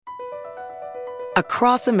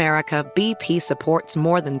Across America, BP supports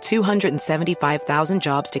more than 275,000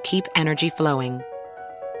 jobs to keep energy flowing.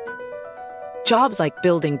 Jobs like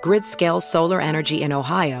building grid-scale solar energy in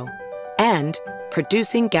Ohio and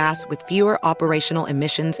producing gas with fewer operational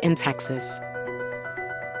emissions in Texas.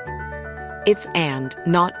 It's and,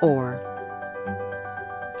 not or.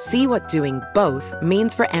 See what doing both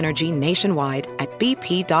means for energy nationwide at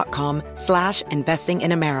bp.com/investing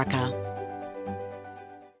in America.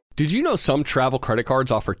 Did you know some travel credit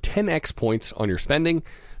cards offer 10x points on your spending?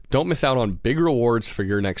 Don't miss out on big rewards for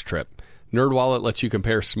your next trip. NerdWallet lets you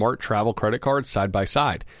compare smart travel credit cards side by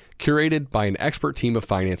side, curated by an expert team of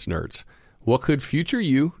finance nerds. What could future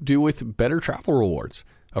you do with better travel rewards?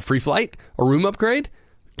 A free flight? A room upgrade?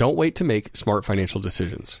 Don't wait to make smart financial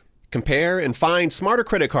decisions. Compare and find smarter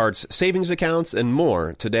credit cards, savings accounts, and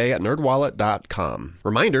more today at nerdwallet.com.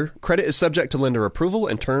 Reminder, credit is subject to lender approval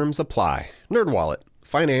and terms apply. NerdWallet.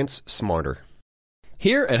 Finance smarter.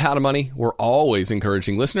 Here at How to Money, we're always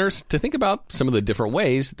encouraging listeners to think about some of the different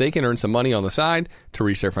ways they can earn some money on the side to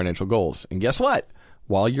reach their financial goals. And guess what?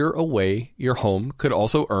 While you're away, your home could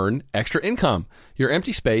also earn extra income. Your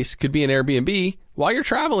empty space could be an Airbnb while you're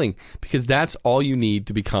traveling, because that's all you need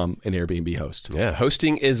to become an Airbnb host. Yeah,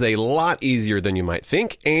 hosting is a lot easier than you might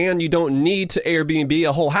think, and you don't need to Airbnb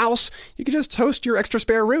a whole house. You can just host your extra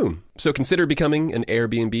spare room. So consider becoming an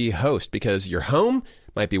Airbnb host, because your home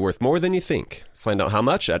might be worth more than you think. Find out how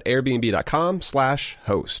much at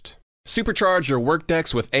airbnb.com/host. Supercharge your work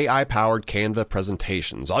decks with AI-powered Canva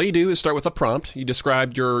presentations. All you do is start with a prompt. You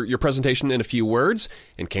describe your presentation in a few words,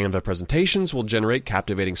 and Canva presentations will generate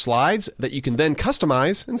captivating slides that you can then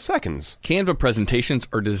customize in seconds. Canva presentations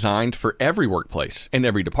are designed for every workplace and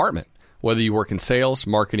every department. Whether you work in sales,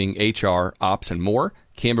 marketing, HR, ops, and more,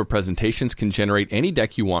 Canva presentations can generate any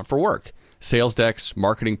deck you want for work. Sales decks,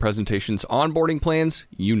 marketing presentations, onboarding plans,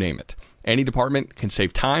 you name it. Any department can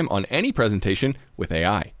save time on any presentation with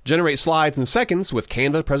AI. Generate slides in seconds with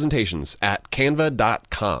Canva presentations at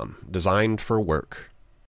canva.com. Designed for work.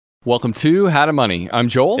 Welcome to How to Money. I'm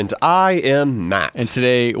Joel. And I am Matt. And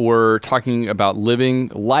today we're talking about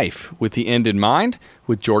living life with the end in mind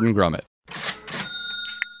with Jordan Grumet.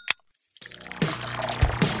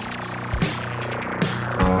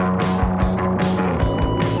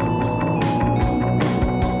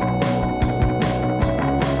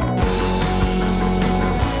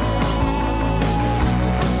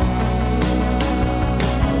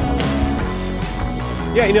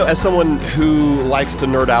 Yeah, as someone who likes to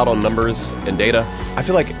nerd out on numbers and data, I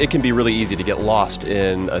feel like it can be really easy to get lost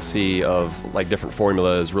in a sea of like different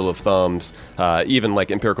formulas, rule of thumbs, even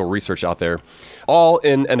like empirical research out there, all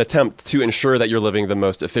in an attempt to ensure that you're living the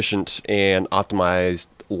most efficient and optimized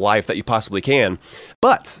life that you possibly can.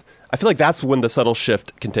 But I feel like that's when the subtle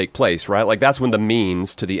shift can take place, right? Like that's when the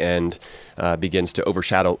means to the end begins to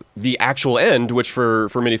overshadow the actual end, which for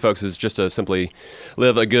many folks is just to simply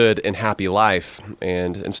live a good and happy life.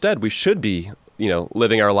 And instead, we should be,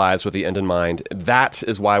 living our lives with the end in mind. That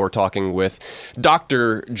is why we're talking with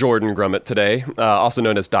Dr. Jordan Grumet today, also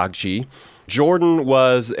known as Doc G. Jordan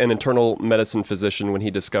was an internal medicine physician when he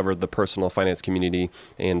discovered the personal finance community,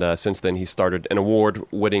 and since then he started an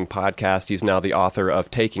award-winning podcast. He's now the author of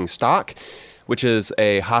Taking Stock, which is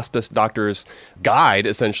a hospice doctor's guide,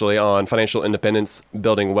 essentially, on financial independence,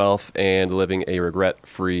 building wealth, and living a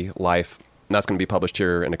regret-free life. And that's going to be published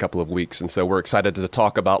here in a couple of weeks. And so we're excited to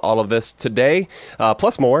talk about all of this today,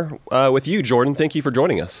 plus more, with you, Jordan. Thank you for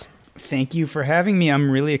joining us. Thank you for having me.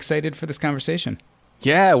 I'm really excited for this conversation.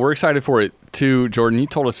 Yeah, we're excited for it too, Jordan. You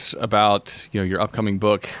told us about your upcoming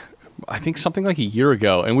book, I think something like a year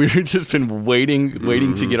ago, and we've just been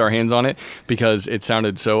waiting to get our hands on it because it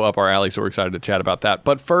sounded so up our alley. So we're excited to chat about that.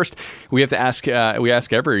 But first, we have to ask. We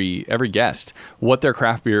ask every guest what their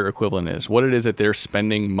craft beer equivalent is, what it is that they're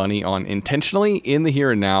spending money on intentionally in the here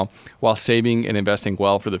and now, while saving and investing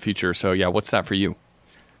well for the future. So yeah, what's that for you?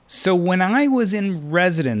 So when I was in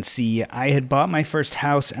residency, I had bought my first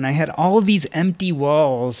house and I had all of these empty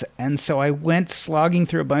walls. And so I went slogging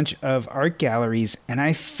through a bunch of art galleries and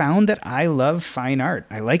I found that I love fine art.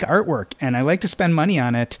 I like artwork and I like to spend money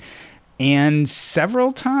on it. And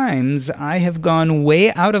several times I have gone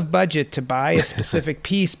way out of budget to buy a specific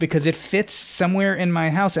piece because it fits somewhere in my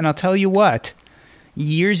house. And I'll tell you what,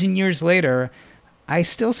 years and years later, I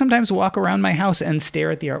still sometimes walk around my house and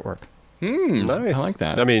stare at the artwork. Nice. I like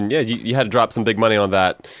that. I mean, yeah, you had to drop some big money on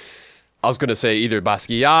that I was going to say either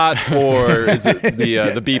Basquiat or is it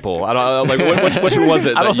the Beeple? I don't like which one was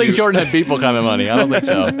it? I don't think Jordan had Beeple kind of money. I don't think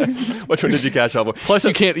so. Which one did you cash out for? Plus,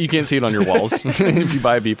 you can't see it on your walls if you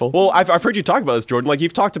buy a Beeple. Well, I've heard you talk about this, Jordan. Like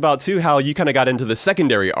you've talked about too how you kind of got into the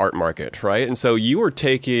secondary art market, right? And so you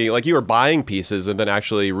were buying pieces and then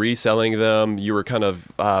actually reselling them. You were kind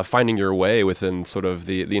of finding your way within sort of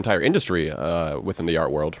the entire industry within the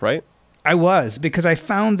art world, right? I was, because I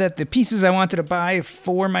found that the pieces I wanted to buy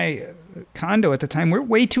for my condo at the time were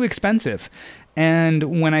way too expensive.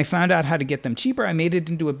 And when I found out how to get them cheaper, I made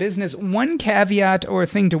it into a business. One caveat or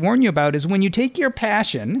thing to warn you about is when you take your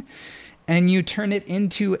passion and you turn it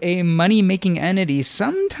into a money-making entity,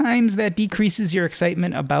 sometimes that decreases your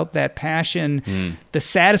excitement about that passion. The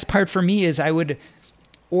saddest part for me is I would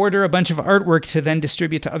order a bunch of artwork to then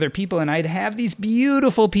distribute to other people, and I'd have these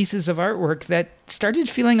beautiful pieces of artwork that started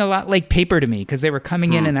feeling a lot like paper to me because they were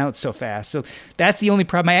coming in and out so fast. So that's the only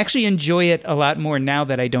problem. I actually enjoy it a lot more now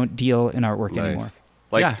that I don't deal in artwork anymore.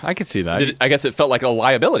 Like, yeah, I could see that. I guess it felt like a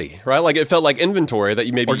liability, right? Like it felt like inventory that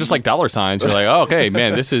you maybe... Or just like dollar signs. You're like, oh, okay,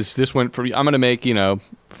 man, this went for... I'm going to make,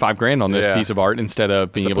 $5,000 on this piece of art instead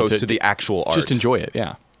of being able to the actual art. Just enjoy it,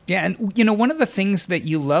 yeah. Yeah, and one of the things that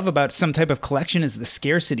you love about some type of collection is the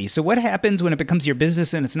scarcity. So what happens when it becomes your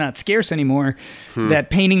business and it's not scarce anymore? That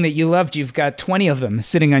painting that you loved, you've got 20 of them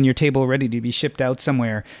sitting on your table ready to be shipped out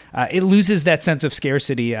somewhere. It loses that sense of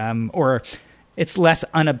scarcity, or it's less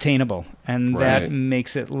unobtainable, and that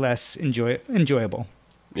makes it less enjoyable.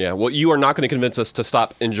 Yeah, well, you are not going to convince us to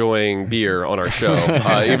stop enjoying beer on our show,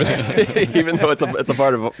 even though it's a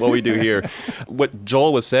part of what we do here. What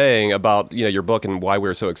Joel was saying about your book and why we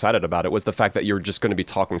were so excited about it was the fact that you're just going to be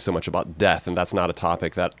talking so much about death, and that's not a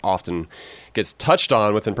topic that often gets touched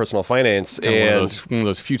on within personal finance. And one of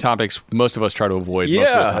those few topics most of us try to avoid.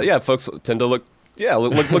 Most of the time. Yeah, folks tend to look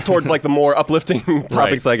look toward like the more uplifting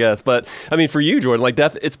topics, I guess. But I mean, for you, Jordan, like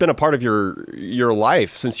death, it's been a part of your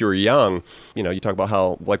life since you were young. You talk about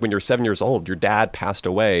how like when you were 7 years old, your dad passed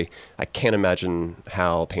away. I can't imagine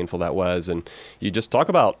how painful that was. And you just talk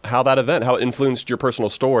about how that event, how it influenced your personal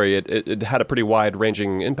story. It had a pretty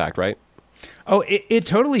wide-ranging impact, right? Oh, it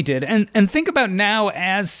totally did. And think about now,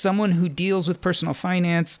 as someone who deals with personal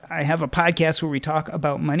finance, I have a podcast where we talk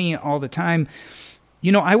about money all the time.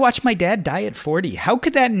 I watched my dad die at 40. How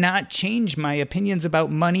could that not change my opinions about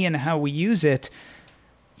money and how we use it?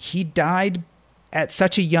 He died at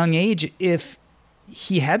such a young age. If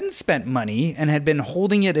he hadn't spent money and had been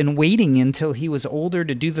holding it and waiting until he was older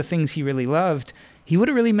to do the things he really loved, he would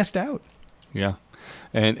have really missed out. Yeah.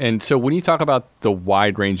 And so when you talk about the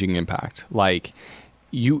wide-ranging impact, like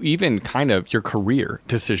you even kind of your career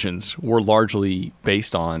decisions were largely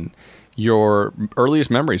based on your earliest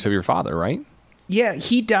memories of your father, right? Yeah,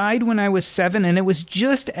 he died when I was 7, and it was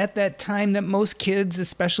just at that time that most kids,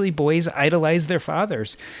 especially boys, idolize their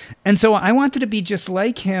fathers. And so I wanted to be just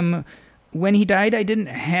like him. When he died, I didn't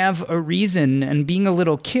have a reason, and being a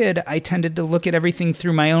little kid, I tended to look at everything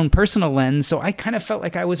through my own personal lens, so I kind of felt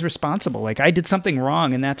like I was responsible, like I did something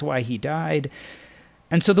wrong, and that's why he died.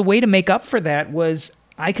 And so the way to make up for that was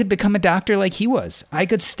I could become a doctor like he was. I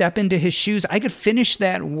could step into his shoes. I could finish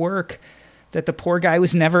that work that the poor guy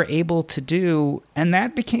was never able to do. And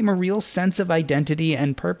that became a real sense of identity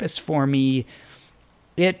and purpose for me.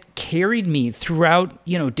 It carried me throughout,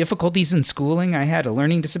 difficulties in schooling. I had a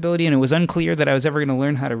learning disability, and it was unclear that I was ever going to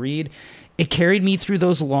learn how to read. It carried me through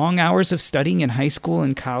those long hours of studying in high school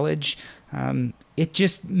and college. It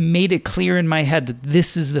just made it clear in my head that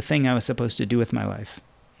this is the thing I was supposed to do with my life.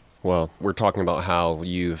 Well, we're talking about how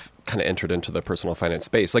you've kind of entered into the personal finance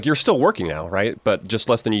space. Like you're still working now, right? But just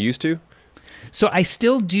less than you used to? So I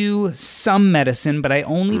still do some medicine, but I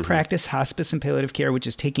only practice hospice and palliative care, which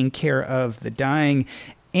is taking care of the dying.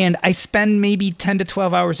 And I spend maybe 10 to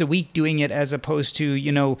 12 hours a week doing it, as opposed to,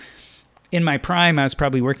 in my prime, I was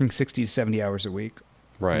probably working 60 to 70 hours a week.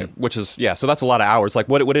 Right. Which is, so that's a lot of hours. Like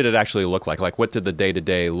what did it actually look like? Like what did the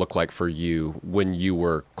day-to-day look like for you when you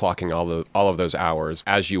were clocking all of those hours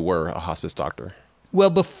as you were a hospice doctor? Well,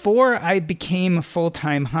 before I became a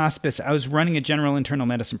full-time hospice, I was running a general internal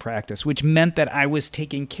medicine practice, which meant that I was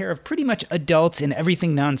taking care of pretty much adults in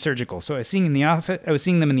everything non-surgical. So I was seeing them in the office.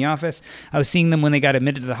 I was seeing them when they got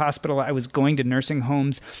admitted to the hospital. I was going to nursing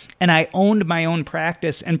homes, and I owned my own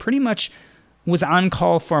practice and pretty much was on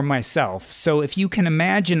call for myself. So if you can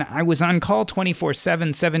imagine, I was on call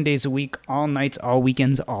 24/7, 7 days a week, all nights, all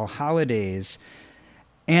weekends, all holidays.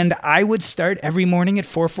 And I would start every morning at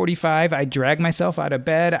 4:45. I'd drag myself out of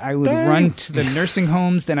bed. I would run to the nursing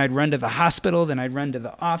homes. Then I'd run to the hospital. Then I'd run to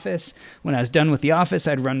the office. When I was done with the office,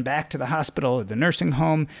 I'd run back to the hospital or the nursing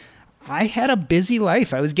home. I had a busy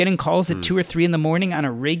life. I was getting calls at 2 or 3 in the morning on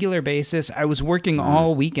a regular basis. I was working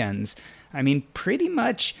all weekends. I mean, pretty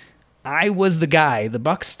much I was the guy. The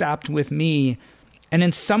buck stopped with me. And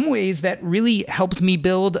in some ways, that really helped me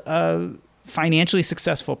build a financially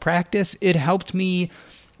successful practice. It helped me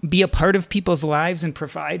be a part of people's lives and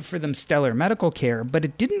provide for them stellar medical care, but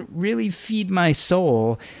it didn't really feed my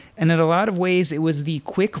soul. And in a lot of ways, it was the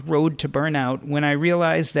quick road to burnout when I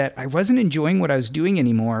realized that I wasn't enjoying what I was doing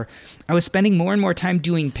anymore. I was spending more and more time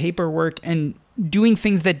doing paperwork and doing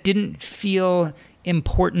things that didn't feel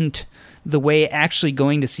important the way actually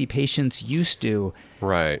going to see patients used to.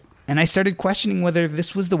 Right. And I started questioning whether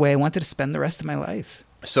this was the way I wanted to spend the rest of my life.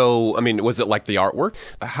 So, I mean, was it like the artwork?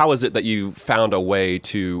 How is it that you found a way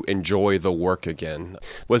to enjoy the work again?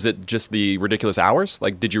 Was it just the ridiculous hours?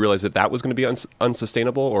 Like, did you realize that that was going to be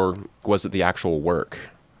unsustainable, or was it the actual work?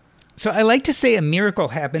 So I like to say a miracle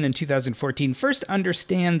happened in 2014. First,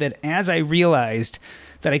 understand that as I realized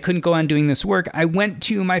that I couldn't go on doing this work, I went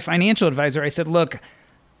to my financial advisor. I said, look,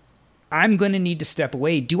 I'm going to need to step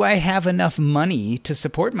away. Do I have enough money to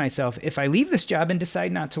support myself if I leave this job and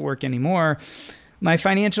decide not to work anymore? My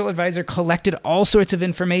financial advisor collected all sorts of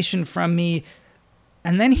information from me.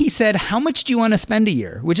 And then he said, how much do you want to spend a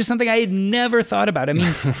year? Which is something I had never thought about. I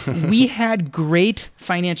mean, we had great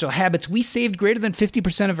financial habits. We saved greater than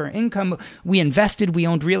 50% of our income. We invested. We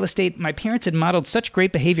owned real estate. My parents had modeled such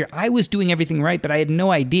great behavior. I was doing everything right, but I had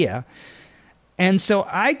no idea. And so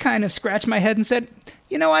I kind of scratched my head and said,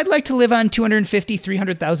 you know, I'd like to live on $250,000,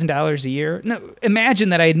 $300,000 a year. No, imagine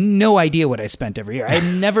that I had no idea what I spent every year. I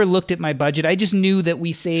had never looked at my budget. I just knew that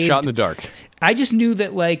we saved. Shot in the dark. I just knew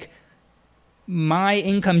that, like, my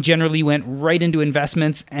income generally went right into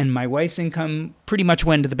investments, and my wife's income pretty much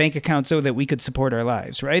went to the bank account so that we could support our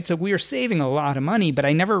lives, right? So we were saving a lot of money, but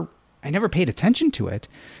I never paid attention to it.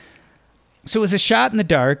 So it was a shot in the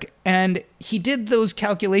dark, and he did those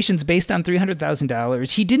calculations based on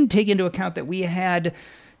 $300,000. He didn't take into account that we had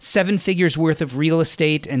 7 figures worth of real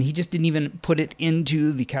estate, and he just didn't even put it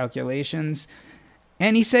into the calculations.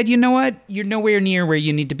 And he said, you know what? You're nowhere near where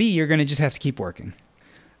you need to be. You're going to just have to keep working.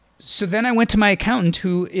 So then I went to my accountant,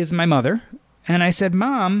 who is my mother, and I said,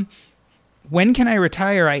 Mom, when can I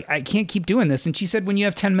retire? I can't keep doing this. And she said, when you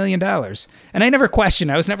have $10 million. And I never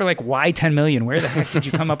questioned. I was never like, why 10 million? Where the heck did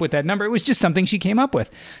you come up with that number? It was just something she came up with.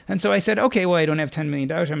 And so I said, okay, well, I don't have $10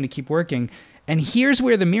 million. I'm going to keep working. And here's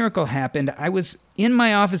where the miracle happened. I was in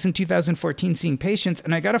my office in 2014 seeing patients,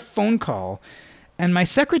 and I got a phone call. And my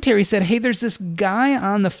secretary said, hey, there's this guy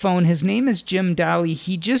on the phone. His name is Jim Dolly.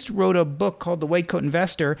 He just wrote a book called The White Coat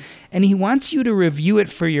Investor, and he wants you to review it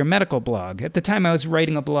for your medical blog. At the time, I was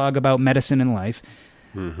writing a blog about medicine and life.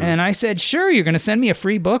 Mm-hmm. And I said, sure, you're going to send me a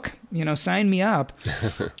free book? You know, sign me up.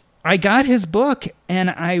 I got his book,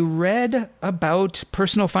 and I read about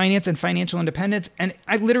personal finance and financial independence. And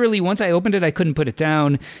I literally, once I opened it, I couldn't put it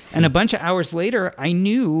down. And a bunch of hours later, I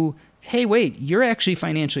knew, hey, wait, you're actually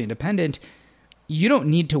financially independent. You don't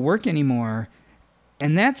need to work anymore.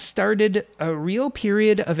 And that started a real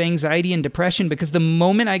period of anxiety and depression, because the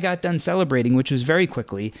moment I got done celebrating, which was very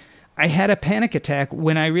quickly, I had a panic attack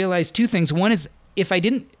when I realized 2 things. One is, if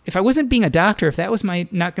I wasn't being a doctor, if that was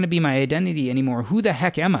not going to be my identity anymore, who the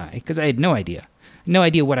heck am I? Because I had no idea. No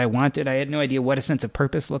idea what I wanted. I had no idea what a sense of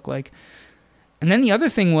purpose looked like. And then the other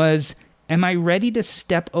thing was, am I ready to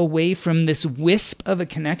step away from this wisp of a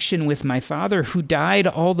connection with my father who died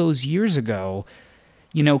all those years ago?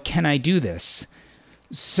 You know, can I do this?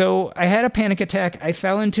 So I had a panic attack. I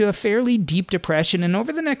fell into a fairly deep depression. And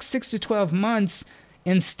over the next 6 to 12 months,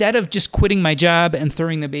 instead of just quitting my job and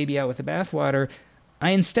throwing the baby out with the bathwater,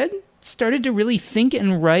 I instead started to really think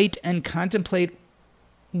and write and contemplate,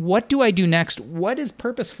 what do I do next? What is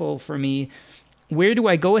purposeful for me? Where do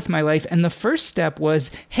I go with my life? And the first step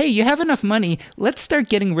was, hey, you have enough money. Let's start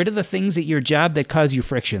getting rid of the things at your job that cause you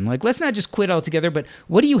friction. Like, let's not just quit altogether, but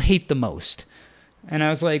what do you hate the most? And I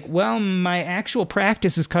was like, well, my actual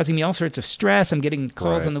practice is causing me all sorts of stress. I'm getting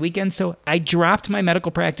calls on the weekends. So I dropped my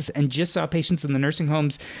medical practice and just saw patients in the nursing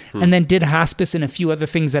homes, and then did hospice and a few other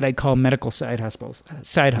things that I'd call medical side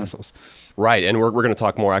hustles. Right, and we're going to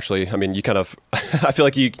talk more, actually. I mean, you kind of, I feel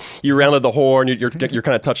like you rounded the horn. You're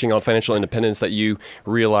kind of touching on financial independence, that you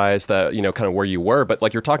realize that, you know, kind of where you were. But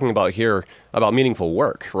like you're talking about here about meaningful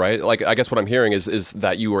work, right? Like, I guess what I'm hearing is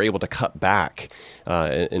that you were able to cut back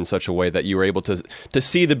in such a way that you were able to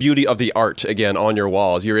see the beauty of the art again on your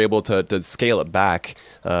walls. You're able to scale it back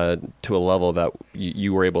to a level that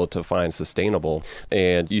you were able to find sustainable.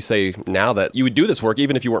 And you say now that you would do this work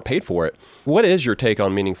even if you weren't paid for it. What is your take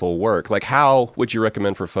on meaningful work? Like, how would you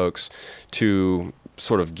recommend for folks to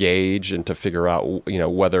sort of gauge and to figure out,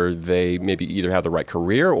 whether they maybe either have the right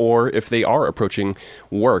career or if they are approaching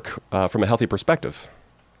work from a healthy perspective?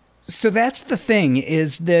 So that's the thing,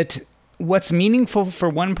 is that what's meaningful for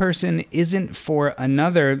one person isn't for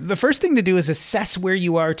another. The first thing to do is assess where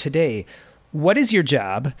you are today. What is your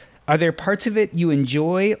job? Are there parts of it you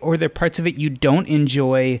enjoy, or are there parts of it you don't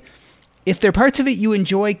enjoy? If there are parts of it you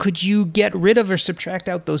enjoy, could you get rid of or subtract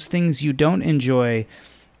out those things you don't enjoy?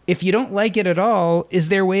 If you don't like it at all, is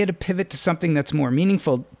there a way to pivot to something that's more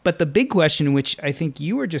meaningful? But the big question, which I think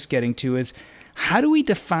you were just getting to, is how do we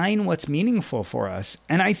define what's meaningful for us?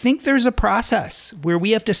 And I think there's a process where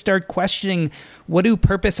we have to start questioning, what do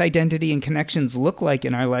purpose, identity, and connections look like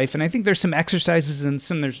in our life? And I think there's some exercises and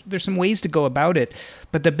there's some ways to go about it.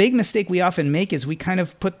 But the big mistake we often make is we kind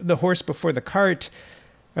of put the horse before the cart,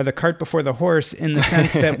 or the cart before the horse, in the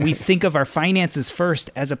sense that we think of our finances first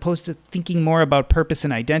as opposed to thinking more about purpose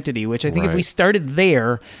and identity, which I think if we started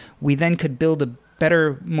there, we then could build a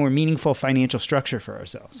better, more meaningful financial structure for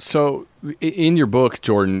ourselves. So in your book,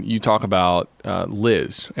 Jordan, you talk about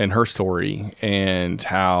Liz and her story and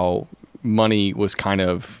how money was kind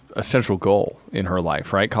of a central goal in her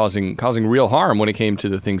life, right? Causing real harm when it came to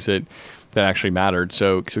the things that actually mattered.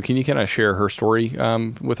 So can you kind of share her story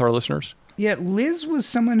with our listeners? Yeah, Liz was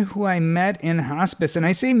someone who I met in hospice, and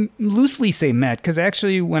I loosely say met, because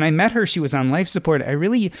actually when I met her, she was on life support. I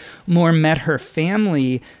really more met her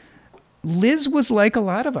family. Liz was like a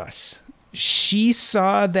lot of us. She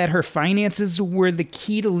saw that her finances were the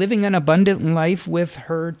key to living an abundant life with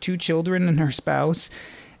her 2 children and her spouse.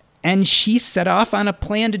 And she set off on a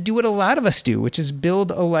plan to do what a lot of us do, which is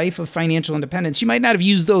build a life of financial independence. She might not have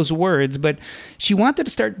used those words, but she wanted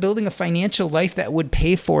to start building a financial life that would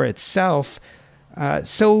pay for itself.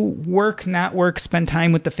 So work, not work, spend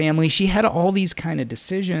time with the family. She had all these kind of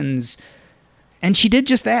decisions. And she did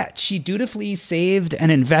just that. She dutifully saved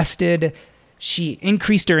and invested. She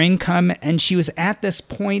increased her income. And she was at this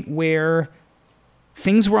point where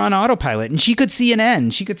things were on autopilot, and she could see an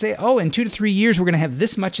end. She could say, oh, in 2 to 3 years, we're going to have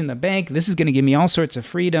this much in the bank. This is going to give me all sorts of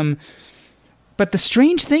freedom. But the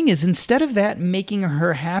strange thing is, instead of that making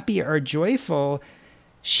her happy or joyful,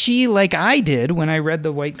 she, like I did when I read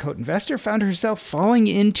The White Coat Investor, found herself falling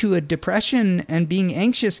into a depression and being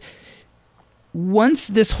anxious. Once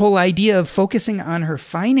this whole idea of focusing on her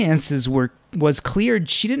finances was cleared,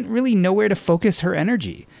 she didn't really know where to focus her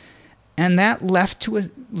energy. And that led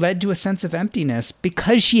to a sense of emptiness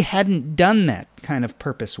because she hadn't done that kind of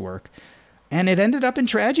purpose work. And it ended up in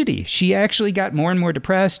tragedy. She actually got more and more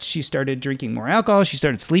depressed. She started drinking more alcohol. She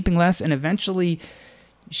started sleeping less. And eventually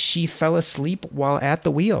she fell asleep while at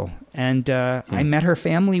the wheel. And I met her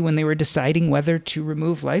family when they were deciding whether to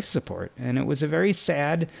remove life support. And it was a very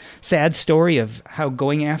sad story of how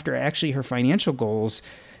going after actually her financial goals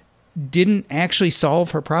didn't actually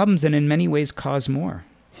solve her problems and in many ways caused more.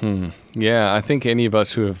 Yeah, I think any of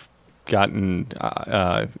us who have gotten,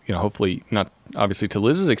 hopefully not obviously to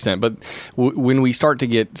Liz's extent, but when we start to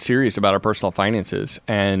get serious about our personal finances,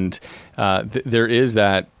 and there is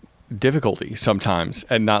that difficulty sometimes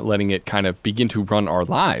at not letting it kind of begin to run our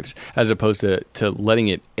lives, as opposed to letting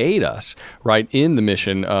it aid us, right, in the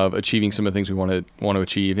mission of achieving some of the things we want to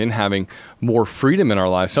achieve, in having more freedom in our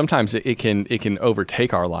lives. Sometimes it can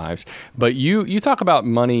overtake our lives. But you talk about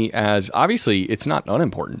money as, obviously it's not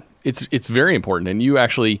unimportant. It's very important, and you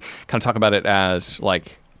actually kind of talk about it as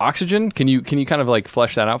like oxygen. Can you kind of like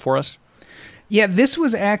flesh that out for us? Yeah, this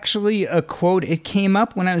was actually a quote. It came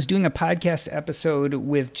up when I was doing a podcast episode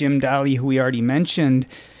with Jim Daly, who we already mentioned,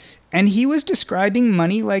 and he was describing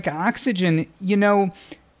money like oxygen. You know,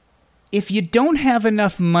 if you don't have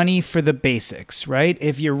enough money for the basics, right?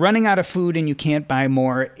 If you're running out of food and you can't buy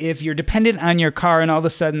more, if you're dependent on your car and all of a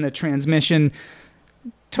sudden the transmission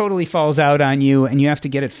totally falls out on you and you have to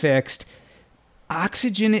get it fixed,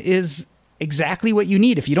 oxygen is exactly what you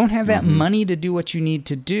need. If you don't have that money to do what you need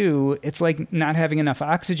to do, it's like not having enough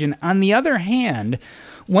oxygen. On the other hand,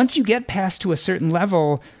 once you get past to a certain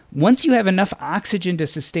level, once you have enough oxygen to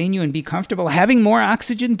sustain you and be comfortable, having more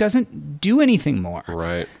oxygen doesn't do anything more.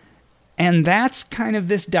 Right. And that's kind of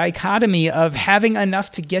this dichotomy of having enough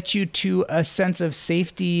to get you to a sense of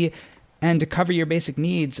safety and to cover your basic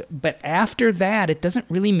needs. But after that, it doesn't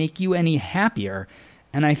really make you any happier.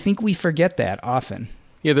 And I think we forget that often.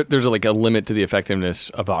 Yeah, there's like a limit to the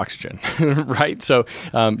effectiveness of oxygen, right? So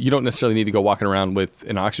you don't necessarily need to go walking around with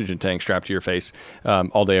an oxygen tank strapped to your face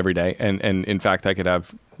all day, every day. And in fact, that could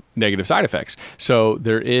have negative side effects. So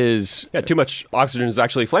there is... Yeah, too much oxygen is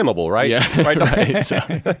actually flammable, right? Yeah, right. So,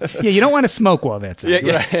 Yeah, you don't want to smoke while that's out.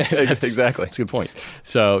 Yeah, exactly. that's a good point.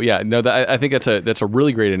 So yeah, no, I think that's a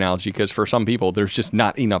really great analogy, because for some people, there's just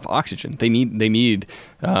not enough oxygen. They need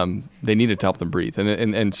it to help them breathe.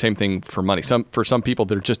 And same thing for money. For some people,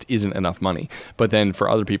 there just isn't enough money. But then for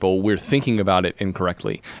other people, we're thinking about it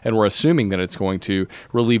incorrectly, and we're assuming that it's going to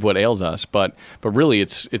relieve what ails us. But really,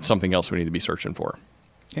 it's something else we need to be searching for.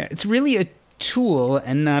 Yeah, it's really a tool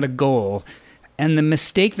and not a goal. And the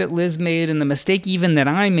mistake that Liz made, and the mistake even that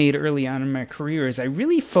I made early on in my career, is I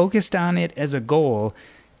really focused on it as a goal.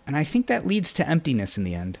 And I think that leads to emptiness in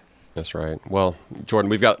the end. That's right. Well, Jordan,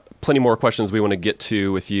 we've got plenty more questions we want to get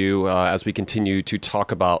to with you as we continue to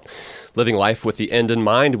talk about living life with the end in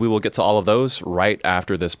mind. We will get to all of those right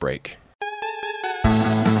after this break.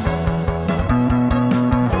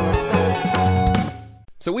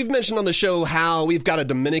 So we've mentioned on the show how we've got a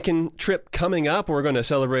Dominican trip coming up. We're going to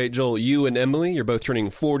celebrate, Joel, you and Emily. You're both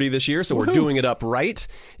turning 40 this year, so we're doing it up right.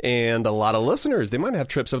 And a lot of listeners, they might have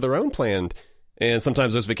trips of their own planned. And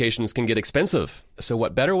sometimes those vacations can get expensive. So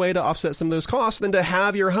what better way to offset some of those costs than to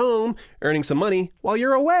have your home earning some money while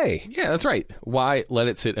you're away? Yeah, that's right. Why let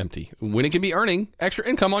it sit empty when it can be earning extra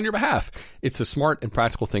income on your behalf? It's a smart and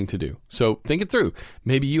practical thing to do. So think it through.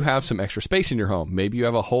 Maybe you have some extra space in your home. Maybe you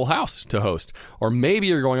have a whole house to host. Or maybe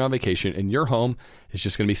you're going on vacation and your home is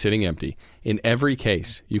just going to be sitting empty. In every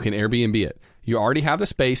case, you can Airbnb it. You already have the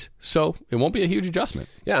space, so it won't be a huge adjustment.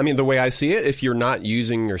 Yeah, I mean, the way I see it, if you're not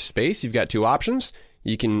using your space, you've got two options.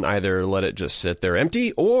 You can either let it just sit there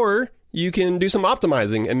empty, or you can do some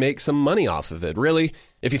optimizing and make some money off of it. Really,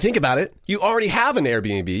 if you think about it, you already have an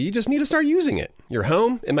Airbnb. You just need to start using it. Your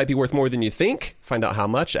home, it might be worth more than you think. Find out how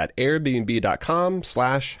much at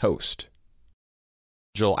airbnb.com/host.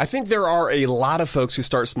 Joel, I think there are a lot of folks who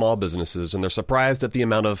start small businesses and they're surprised at the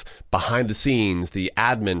amount of behind the scenes, the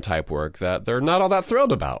admin type work that they're not all that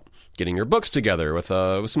thrilled about. Getting your books together with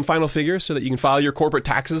some final figures so that you can file your corporate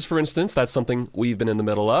taxes, for instance. That's something we've been in the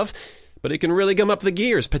middle of. But it can really gum up the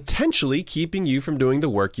gears, potentially keeping you from doing the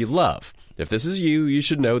work you love. If this is you, you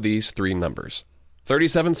should know these three numbers: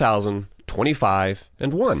 37,000, 25,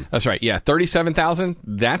 and 1. That's right. Yeah, 37,000.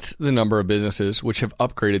 That's the number of businesses which have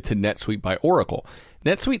upgraded to NetSuite by Oracle.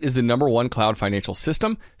 NetSuite is the #1 cloud financial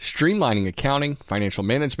system, streamlining accounting, financial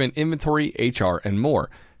management, inventory, HR, and more.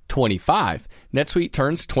 25. NetSuite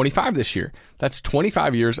turns 25 this year. That's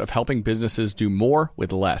 25 years of helping businesses do more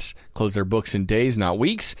with less, close their books in days, not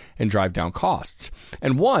weeks, and drive down costs.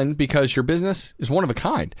 And 1, because your business is one of a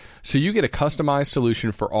kind. So you get a customized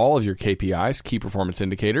solution for all of your KPIs, key performance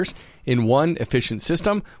indicators, in one efficient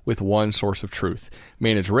system with one source of truth.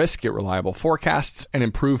 Manage risk, get reliable forecasts, and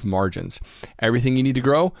improve margins. Everything you need to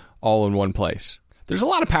grow, all in one place. There's a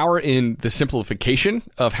lot of power in the simplification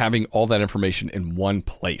of having all that information in one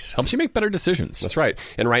place. Helps you make better decisions. That's right.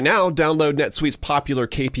 And right now, download NetSuite's popular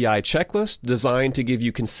KPI checklist designed to give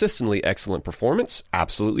you consistently excellent performance,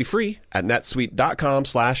 absolutely free, at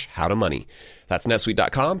netsuite.com/howtomoney. That's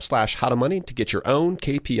netsuite.com/howtomoney to get your own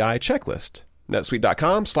KPI checklist.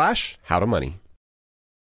 netsuite.com/howtomoney.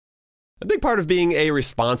 A big part of being a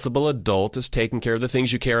responsible adult is taking care of the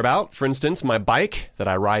things you care about. For instance, my bike that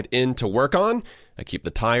I ride in to work on. I keep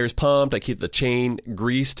the tires pumped. I keep the chain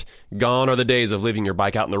greased. Gone are the days of leaving your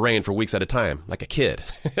bike out in the rain for weeks at a time, like a kid.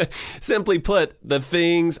 Simply put, the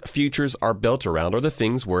things futures are built around are the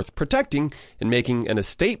things worth protecting, and making an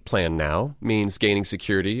estate plan now means gaining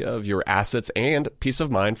security of your assets and peace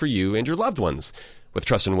of mind for you and your loved ones. With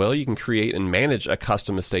Trust and Will, you can create and manage a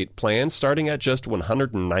custom estate plan starting at just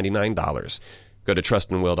 $199. Go to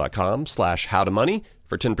trustandwill.com/howtomoney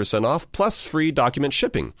for 10% off plus free document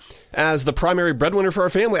shipping. As the primary breadwinner for our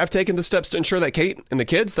family, I've taken the steps to ensure that Kate and the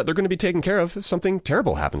kids, that they're going to be taken care of if something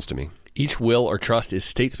terrible happens to me. Each will or trust is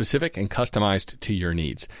state-specific and customized to your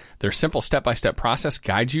needs. Their simple step-by-step process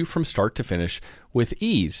guides you from start to finish with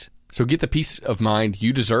ease. So get the peace of mind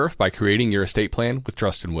you deserve by creating your estate plan with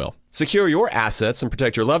Trust and Will. Secure your assets and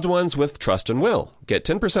protect your loved ones with Trust and Will. Get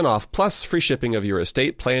 10% off plus free shipping of your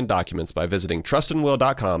estate plan documents by visiting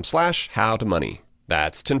trustandwill.com/howtomoney.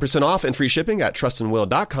 That's 10% off and free shipping at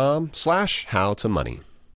trustandwill.com/howtomoney.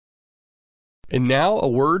 And now a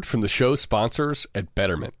word from the show sponsors at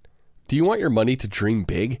Betterment. Do you want your money to dream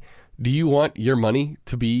big? Do you want your money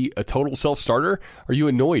to be a total self-starter? Are you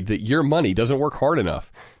annoyed that your money doesn't work hard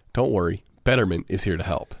enough? Don't worry, Betterment is here to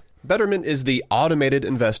help. Betterment is the automated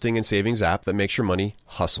investing and savings app that makes your money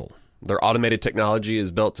hustle. Their automated technology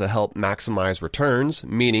is built to help maximize returns,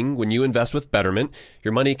 meaning when you invest with Betterment,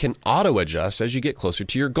 your money can auto-adjust as you get closer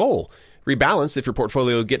to your goal. Rebalance if your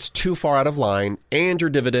portfolio gets too far out of line and your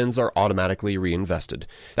dividends are automatically reinvested.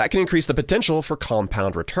 That can increase the potential for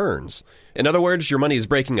compound returns. In other words, your money is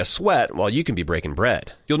breaking a sweat while you can be breaking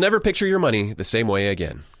bread. You'll never picture your money the same way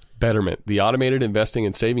again. Betterment, the automated investing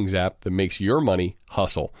and savings app that makes your money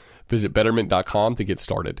hustle. Visit Betterment.com to get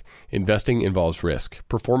started. Investing involves risk.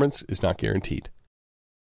 Performance is not guaranteed.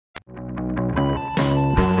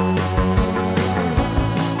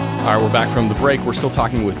 All right, we're back from the break. We're still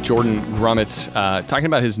talking with Jordan Grumet, talking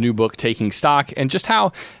about his new book, Taking Stock, and just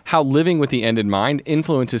how living with the end in mind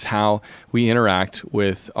influences how we interact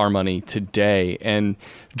with our money today. And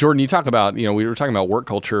Jordan, you talk about, we were talking about work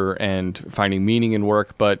culture and finding meaning in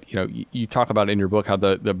work, but you talk about in your book how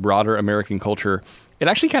the broader American culture, it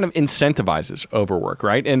actually kind of incentivizes overwork,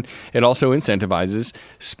 right? And it also incentivizes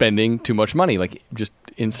spending too much money, like just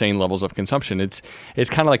insane levels of consumption. It's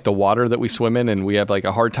kind of like the water that we swim in, and we have like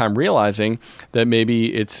a hard time realizing that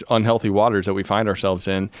maybe it's unhealthy waters that we find ourselves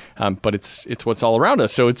in, but it's what's all around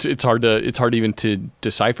us. So it's hard even to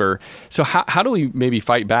decipher. So how do we maybe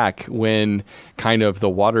fight back when kind of the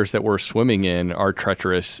waters that we're swimming in are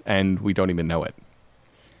treacherous and we don't even know it?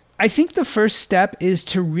 I think the first step is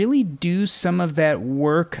to really do some of that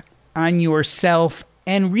work on yourself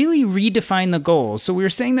and really redefine the goals. So we were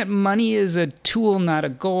saying that money is a tool, not a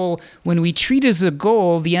goal. When we treat it as a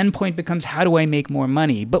goal, the end point becomes, how do I make more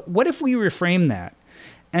money? But what if we reframe that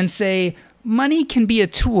and say, money can be a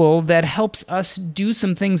tool that helps us do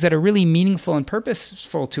some things that are really meaningful and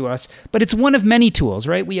purposeful to us, but it's one of many tools,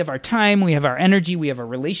 right? We have our time, we have our energy, we have our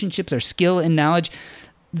relationships, our skill and knowledge.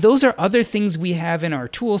 Those are other things we have in our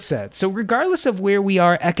tool set. So regardless of where we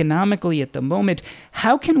are economically at the moment,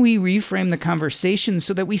 how can we reframe the conversation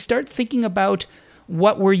so that we start thinking about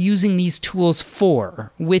what we're using these tools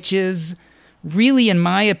for, which is really, in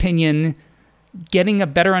my opinion, getting a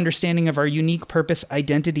better understanding of our unique purpose,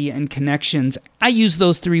 identity, and connections. I use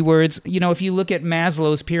those three words. If you look at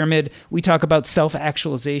Maslow's pyramid, we talk about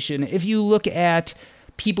self-actualization. If you look at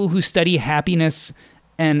people who study happiness,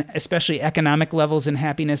 and especially economic levels in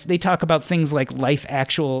happiness, they talk about things like life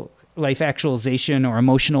actualization or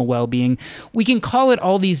emotional well-being. We can call it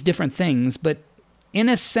all these different things, but in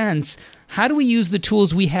a sense, how do we use the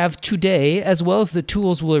tools we have today as well as the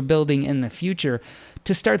tools we're building in the future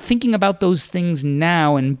to start thinking about those things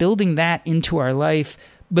now and building that into our life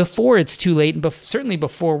before it's too late, and certainly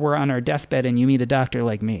before we're on our deathbed and you meet a doctor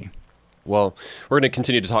like me? Well, we're going to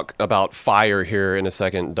continue to talk about fire here in a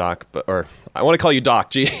second, Doc. Or I want to call you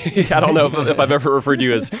Doc G. I don't know if I've ever referred to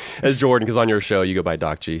you as Jordan, because on your show you go by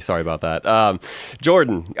Doc G. Sorry about that.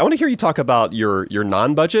 Jordan, I want to hear you talk about your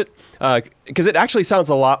non-budget, because it actually sounds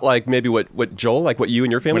a lot like maybe what Joel, like what you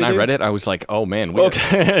and your family do. When I read it, I was like, oh man.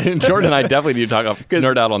 Jordan and I definitely need to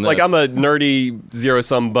nerd out on this. Like, I'm a nerdy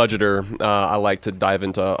zero-sum budgeter. I like to dive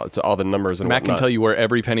into all the numbers and Matt whatnot. can tell you where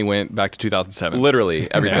every penny went back to 2007. Literally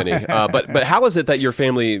every penny. But how is it that your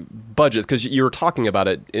family budgets? Because you were talking about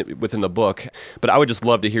it within the book, but I would just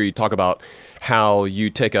love to hear you talk about how you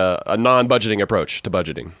take a non-budgeting approach to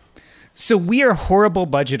budgeting. So we are horrible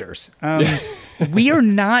budgeters. We are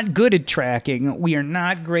not good at tracking. We are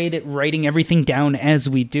not great at writing everything down as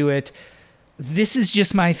we do it. This is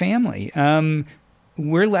just my family.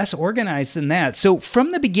 We're less organized than that. So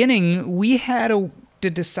from the beginning, we had to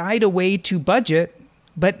decide a way to budget,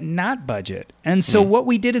 but not budget. And so what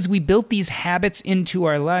we did is we built these habits into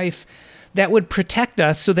our life that would protect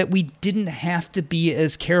us so that we didn't have to be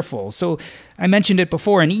as careful. So I mentioned it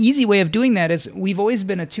before. An easy way of doing that is we've always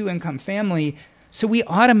been a two-income family, so we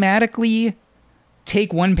automatically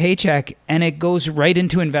take one paycheck and it goes right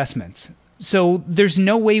into investments. So there's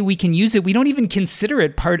no way we can use it. We don't even consider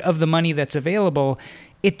it part of the money that's available.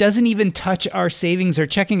 It doesn't even touch our savings or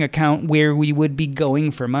checking account where we would be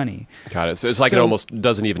going for money. Got it. So it's like it almost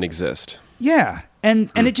doesn't even exist. Yeah.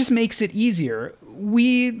 And it just makes it easier.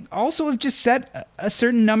 We also have just set a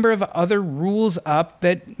certain number of other rules up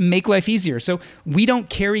that make life easier. So we don't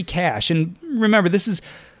carry cash. And remember, this is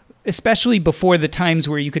especially before the times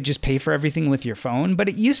where you could just pay for everything with your phone. But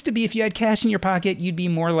it used to be if you had cash in your pocket, you'd be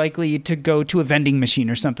more likely to go to a vending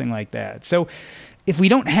machine or something like that. So if we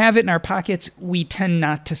don't have it in our pockets, we tend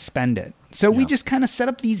not to spend it. So we just kind of set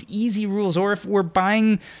up these easy rules. Or if we're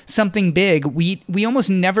buying something big, we almost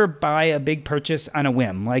never buy a big purchase on a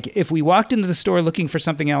whim. Like if we walked into the store looking for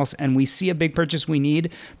something else and we see a big purchase we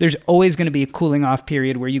need, there's always going to be a cooling off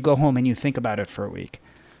period where you go home and you think about it for a week.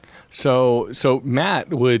 So Matt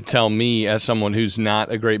would tell me, as someone who's not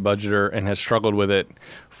a great budgeter and has struggled with it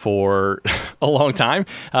for a long time,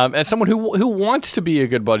 as someone who wants to be a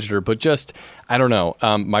good budgeter, but just, I don't know,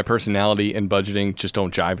 my personality and budgeting just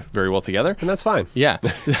don't jive very well together. And that's fine. Yeah.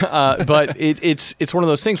 But it's one of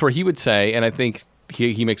those things where he would say, and I think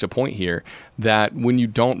he makes a point here, that when you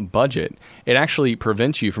don't budget, it actually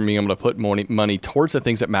prevents you from being able to put money towards the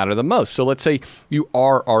things that matter the most. So let's say you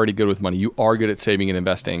are already good with money, you are good at saving and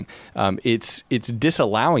investing. It's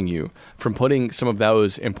disallowing you from putting some of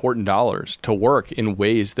those important dollars to work in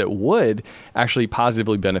ways that would actually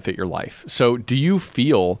positively benefit your life. So do you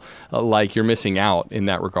feel like you're missing out in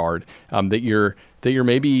that regard, that you're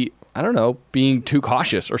maybe, I don't know, being too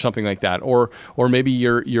cautious or something like that, or maybe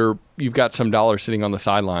you've got some dollars sitting on the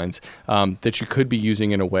sidelines that you could be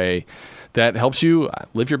using in a way that helps you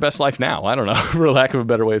live your best life now? I don't know, for lack of a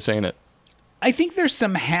better way of saying it. I think there's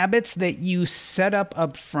some habits that you set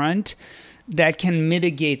up front that can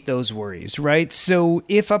mitigate those worries, right? So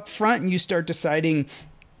if up front you start deciding,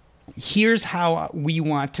 here's how we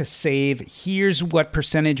want to save, here's what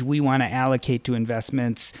percentage we want to allocate to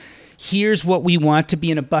investments, here's what we want to be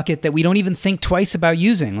in a bucket that we don't even think twice about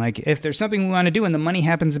using. Like if there's something we want to do and the money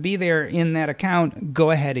happens to be there in that account, go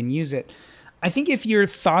ahead and use it. I think if you're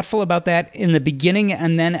thoughtful about that in the beginning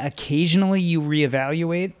and then occasionally you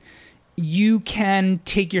reevaluate, you can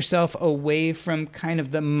take yourself away from kind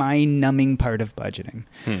of the mind-numbing part of budgeting.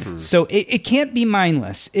 Mm-hmm. So it can't be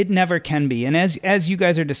mindless. It never can be. And as you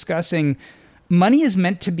guys are discussing, money is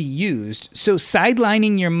meant to be used. So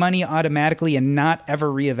sidelining your money automatically and not ever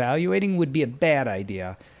reevaluating would be a bad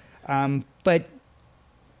idea. But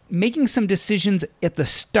making some decisions at the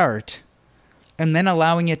start and then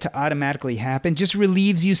allowing it to automatically happen just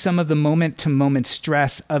relieves you some of the moment-to-moment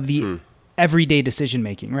stress of the everyday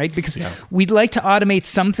decision-making, right? Because we'd like to automate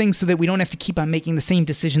something so that we don't have to keep on making the same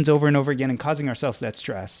decisions over and over again and causing ourselves that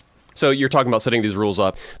stress. So you're talking about setting these rules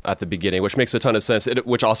up at the beginning, which makes a ton of sense,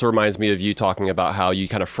 which also reminds me of you talking about how you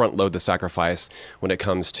kind of front load the sacrifice when it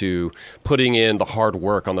comes to putting in the hard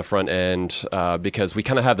work on the front end, because we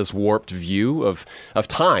kind of have this warped view of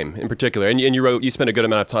time in particular. And you spent a good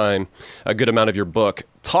amount of your book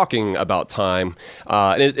talking about time.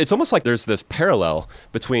 And it's almost like there's this parallel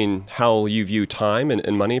between how you view time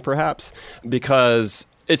and money, perhaps, because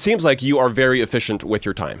it seems like you are very efficient with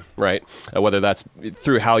your time, right? Whether that's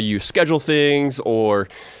through how you schedule things or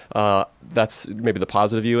that's maybe the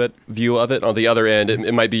positive view of it. On the other end,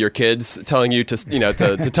 it might be your kids telling you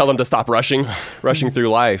to tell them to stop rushing through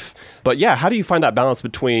life. But yeah, how do you find that balance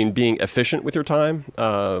between being efficient with your time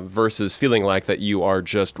versus feeling like that you are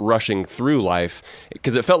just rushing through life?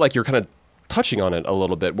 Because it felt like you're kind of touching on it a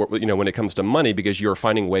little bit, when it comes to money, because you're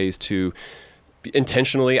finding ways to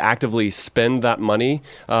intentionally, actively spend that money.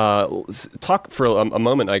 Talk for a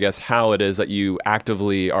moment, I guess, how it is that you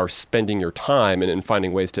actively are spending your time and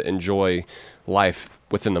finding ways to enjoy life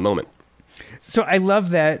within the moment. So I love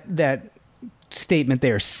that statement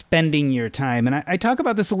there, spending your time. And I talk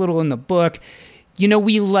about this a little in the book.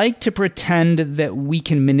 We like to pretend that we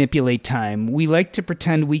can manipulate time. We like to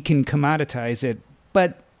pretend we can commoditize it.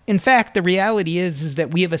 But in fact, the reality is that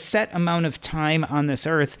we have a set amount of time on this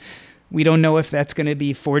earth. We don't know if that's going to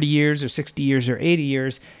be 40 years or 60 years or 80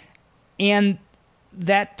 years. And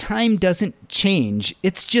that time doesn't change.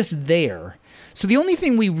 It's just there. So the only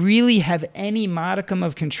thing we really have any modicum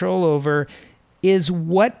of control over is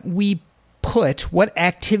what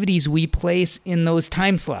activities we place in those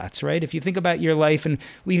time slots, right? If you think about your life, and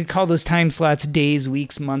we could call those time slots days,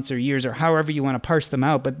 weeks, months, or years, or however you want to parse them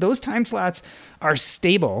out, but those time slots are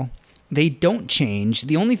stable. They don't change.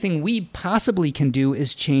 The only thing we possibly can do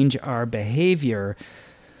is change our behavior.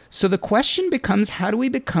 So the question becomes, how do we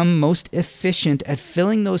become most efficient at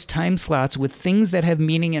filling those time slots with things that have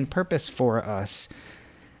meaning and purpose for us?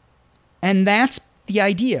 And that's the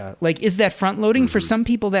idea. Like, is that front loading? For some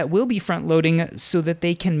people, that will be front loading so that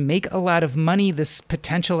they can make a lot of money, this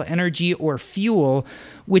potential energy or fuel,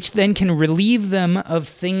 which then can relieve them of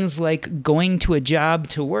things like going to a job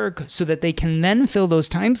to work so that they can then fill those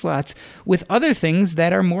time slots with other things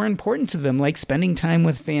that are more important to them, like spending time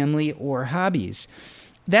with family or hobbies.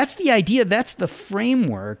 That's the idea. That's the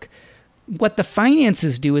framework. What the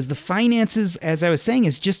finances do is as I was saying,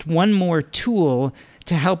 is just one more tool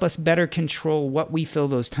to help us better control what we fill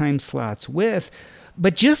those time slots with.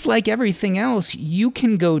 But just like everything else, you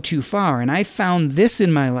can go too far. And I found this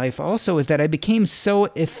in my life also, is that I became so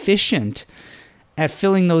efficient at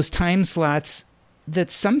filling those time slots that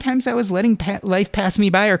sometimes I was letting life pass me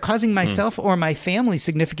by or causing myself or my family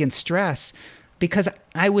significant stress. because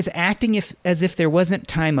I was acting as if there wasn't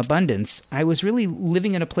time abundance. I was really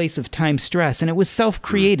living in a place of time stress, and it was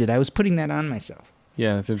self-created. I was putting that on myself.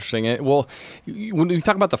 Yeah, that's interesting. Well, when we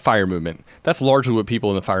talk about the FIRE movement, that's largely what people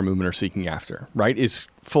in the FIRE movement are seeking after, right? Is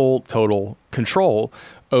full, total control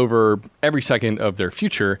over every second of their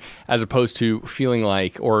future, as opposed to feeling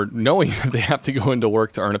like or knowing that they have to go into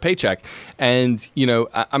work to earn a paycheck. And,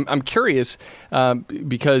 I'm curious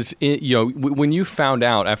because, when you found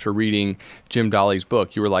out after reading Jim Dolly's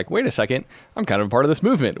book, you were like, wait a second, I'm kind of a part of this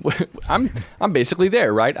movement. I'm basically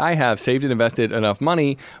there, right? I have saved and invested enough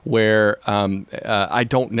money where I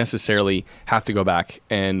don't necessarily have to go back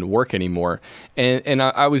and work anymore. And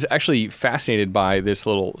I was actually fascinated by this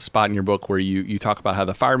little spot in your book where you talk about how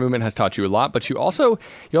the FIRE movement has taught you a lot, but you also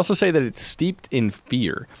say that it's steeped in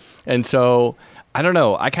fear. And so I don't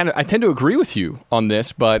know, I tend to agree with you on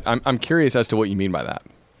this, but I'm curious as to what you mean by that.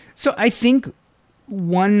 So I think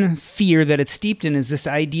one fear that it's steeped in is this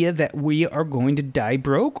idea that we are going to die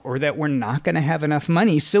broke, or that we're not going to have enough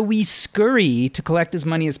money. So we scurry to collect as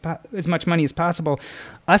much money as possible.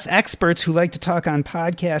 Us experts who like to talk on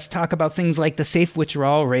podcasts talk about things like the safe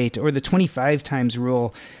withdrawal rate or the 25 times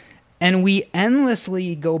rule. And we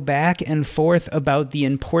endlessly go back and forth about the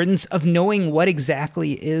importance of knowing what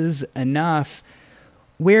exactly is enough.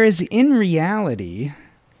 Whereas in reality,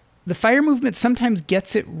 the FIRE movement sometimes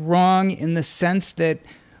gets it wrong in the sense that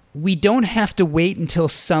we don't have to wait until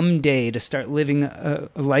someday to start living a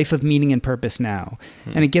life of meaning and purpose now.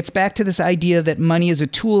 And it gets back to this idea that money is a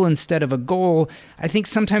tool instead of a goal. I think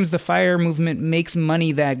sometimes the FIRE movement makes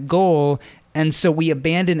money that goal, and so we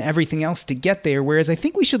abandon everything else to get there, whereas I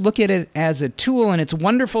think we should look at it as a tool, and it's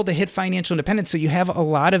wonderful to hit financial independence, so you have a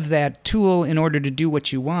lot of that tool in order to do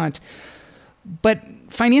what you want. But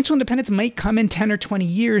financial independence might come in 10 or 20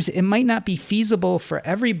 years. It might not be feasible for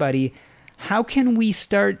everybody. How can we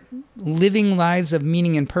start living lives of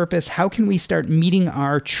meaning and purpose? How can we start meeting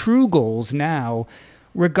our true goals now,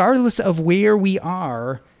 regardless of where we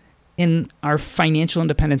are in our financial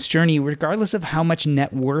independence journey, regardless of how much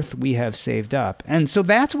net worth we have saved up? And so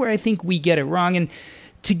that's where I think we get it wrong. And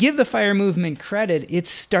to give the FIRE movement credit,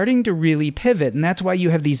 it's starting to really pivot. And that's why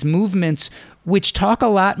you have these movements which talk a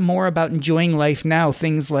lot more about enjoying life now,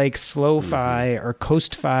 things like Slow-Fi or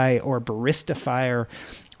Coast-Fi or Barista-Fi. Or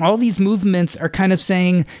all these movements are kind of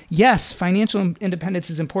saying, yes, financial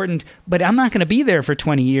independence is important, but I'm not going to be there for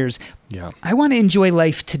 20 years. Yeah. I want to enjoy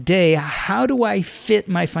life today. How do I fit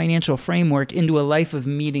my financial framework into a life of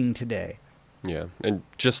meaning today? Yeah. And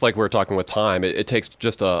just like we're talking with time, it takes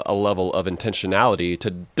just a level of intentionality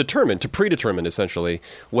to predetermine essentially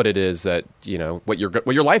what it is that, what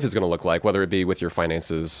your life is going to look like, whether it be with your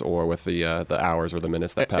finances or with the hours or the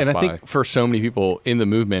minutes that pass by. And I think for so many people in the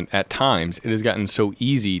movement, at times, it has gotten so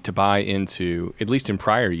easy to buy into, at least in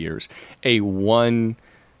prior years,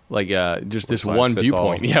 just this one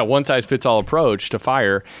viewpoint. Yeah, one size fits all approach to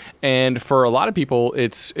FIRE. And for a lot of people,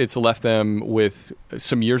 it's left them with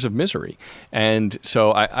some years of misery. And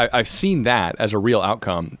so I've seen that as a real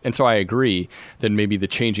outcome. And so I agree that maybe the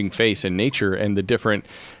changing face in nature and the different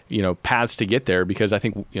paths to get there, because I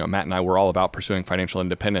think Matt and I were all about pursuing financial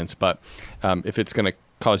independence. But if it's going to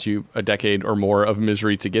cause you a decade or more of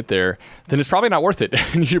misery to get there, then it's probably not worth it.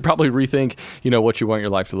 And you should probably rethink what you want your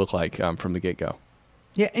life to look like from the get-go.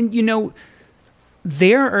 Yeah, and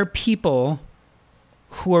there are people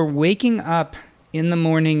who are waking up in the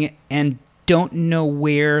morning and don't know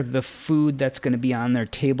where the food that's going to be on their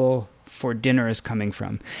table for dinner is coming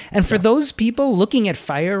from. And for those people, looking at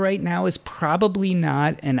FIRE right now is probably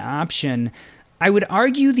not an option. I would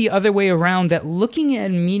argue the other way around, that looking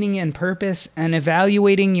at meaning and purpose and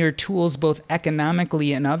evaluating your tools both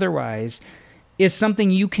economically and otherwise is something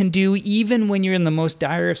you can do even when you're in the most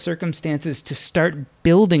dire of circumstances to start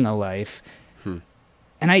building a life.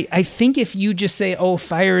 And I think if you just say, oh,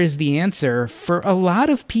 FIRE is the answer, for a lot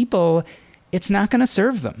of people, it's not going to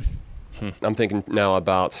serve them. I'm thinking now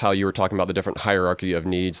about how you were talking about the different hierarchy of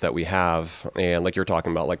needs that we have. And like you're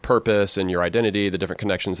talking about like purpose and your identity, the different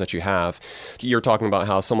connections that you have. You're talking about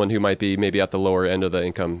how someone who might be maybe at the lower end of the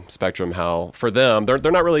income spectrum, how for them, they're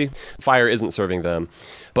not really, FIRE isn't serving them,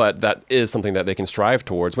 but that is something that they can strive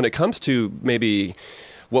towards. When it comes to maybe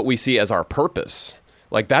what we see as our purpose,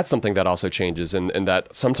 like that's something that also changes and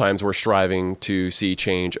that sometimes we're striving to see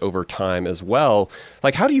change over time as well.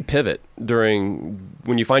 Like how do you pivot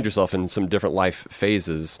when you find yourself in some different life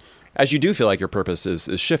phases as you do feel like your purpose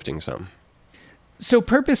is shifting some? So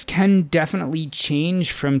purpose can definitely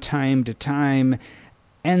change from time to time.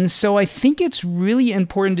 And so I think it's really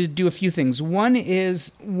important to do a few things. One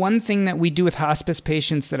thing that we do with hospice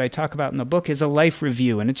patients that I talk about in the book is a life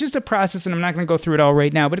review. And it's just a process, and I'm not going to go through it all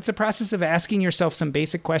right now, but it's a process of asking yourself some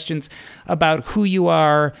basic questions about who you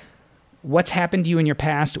are, what's happened to you in your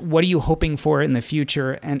past, what are you hoping for in the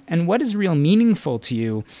future, and what is real meaningful to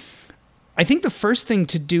you. I think the first thing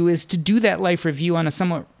to do is to do that life review on a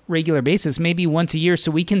somewhat regular basis, maybe once a year,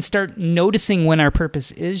 so we can start noticing when our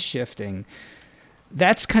purpose is shifting.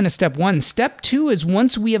 That's kind of step one. Step two is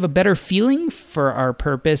once we have a better feeling for our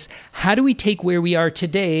purpose, how do we take where we are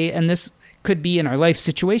today, and this could be in our life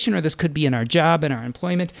situation or this could be in our job and our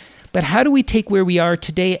employment, but how do we take where we are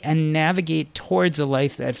today and navigate towards a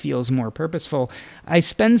life that feels more purposeful? I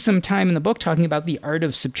spend some time in the book talking about the art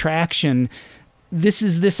of subtraction. This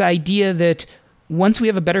is this idea that once we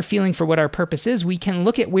have a better feeling for what our purpose is, we can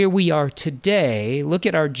look at where we are today, look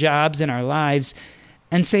at our jobs and our lives,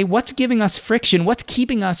 and say, what's giving us friction? What's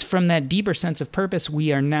keeping us from that deeper sense of purpose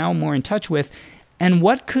we are now more in touch with? And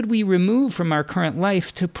what could we remove from our current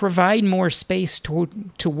life to provide more space to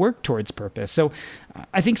work towards purpose? So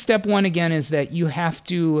I think step one, again, is that you have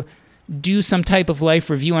to do some type of life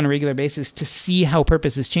review on a regular basis to see how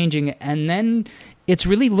purpose is changing. And then it's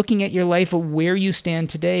really looking at your life, where you stand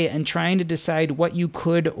today, and trying to decide what you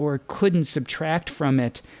could or couldn't subtract from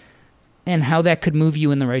it and how that could move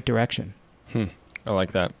you in the right direction. I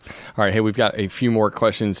like that. All right. Hey, we've got a few more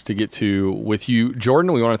questions to get to with you,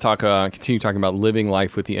 Jordan. We want to continue talking about living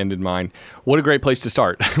life with the end in mind. What a great place to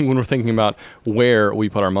start when we're thinking about where we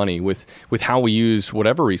put our money with how we use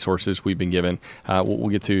whatever resources we've been given. We'll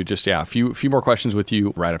get to just, a few more questions with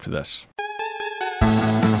you right after this.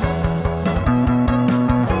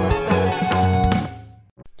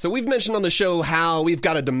 So we've mentioned on the show how we've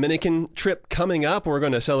got a Dominican trip coming up. We're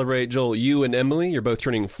going to celebrate, Joel, you and Emily. You're both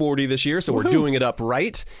turning 40 this year, so we're doing it up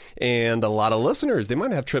right. And a lot of listeners, they might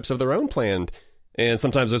have trips of their own planned. And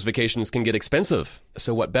sometimes those vacations can get expensive.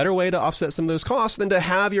 So what better way to offset some of those costs than to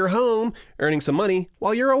have your home earning some money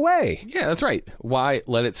while you're away? Yeah, that's right. Why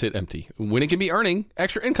let it sit empty when it can be earning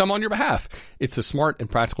extra income on your behalf? It's a smart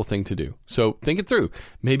and practical thing to do. So think it through.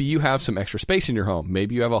 Maybe you have some extra space in your home.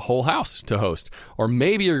 Maybe you have a whole house to host. Or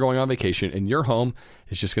maybe you're going on vacation and your home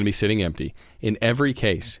is just going to be sitting empty. In every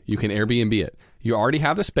case, you can Airbnb it. You already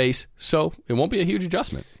have the space, so it won't be a huge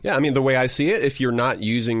adjustment. Yeah, I mean, the way I see it, if you're not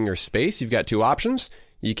using your space, you've got two options.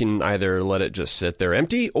 You can either let it just sit there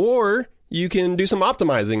empty, or you can do some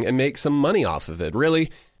optimizing and make some money off of it. Really,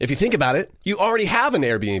 if you think about it, you already have an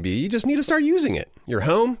Airbnb. You just need to start using it. Your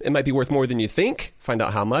home, it might be worth more than you think. Find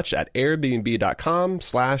out how much at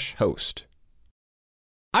airbnb.com/host.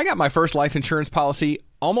 I got my first life insurance policy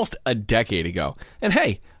almost a decade ago. And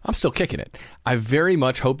hey, I'm still kicking it. I very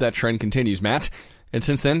much hope that trend continues, Matt. And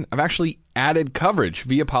since then, I've actually added coverage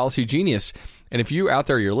via Policy Genius. And if you out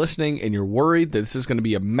there, you're listening and you're worried that this is going to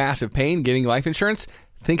be a massive pain getting life insurance,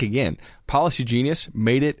 think again. Policy Genius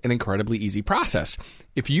made it an incredibly easy process.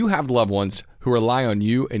 If you have loved ones who rely on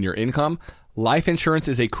you and your income, life insurance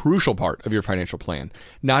is a crucial part of your financial plan.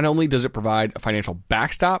 Not only does it provide a financial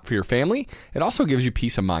backstop for your family, it also gives you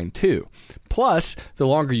peace of mind too. Plus, the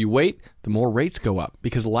longer you wait, the more rates go up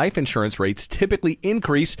because life insurance rates typically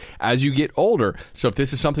increase as you get older. So if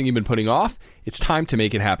this is something you've been putting off, it's time to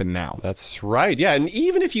make it happen now. That's right. Yeah, and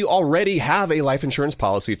even if you already have a life insurance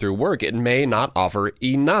policy through work, it may not offer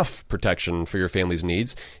enough protection for your family's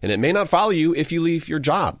needs, and it may not follow you if you leave your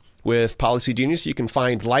job. With Policy Genius, you can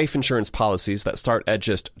find life insurance policies that start at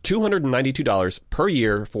just $292 per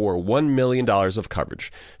year for $1 million of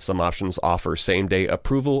coverage. Some options offer same-day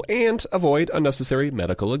approval and avoid unnecessary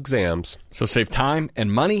medical exams. So save time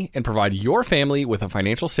and money and provide your family with a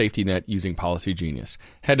financial safety net using Policy Genius.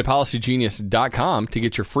 Head to policygenius.com to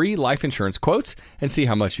get your free life insurance quotes and see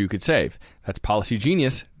how much you could save. That's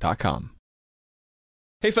policygenius.com.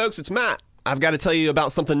 Hey folks, it's Matt. I've got to tell you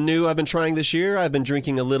about something new I've been trying this year. I've been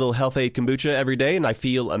drinking a little Health Aid kombucha every day, and I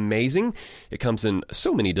feel amazing. It comes in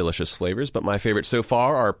so many delicious flavors, but my favorites so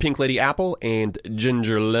far are Pink Lady Apple and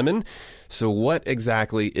Ginger Lemon. So what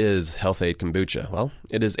exactly is Health Aid kombucha? Well,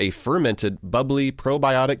 it is a fermented, bubbly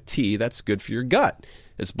probiotic tea that's good for your gut.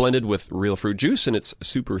 It's blended with real fruit juice, and it's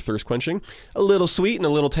super thirst-quenching, a little sweet and a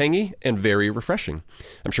little tangy, and very refreshing.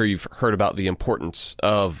 I'm sure you've heard about the importance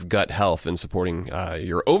of gut health and supporting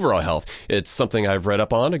your overall health. It's something I've read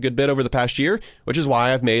up on a good bit over the past year, which is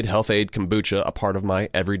why I've made Health Aid kombucha a part of my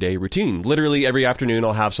everyday routine. Literally every afternoon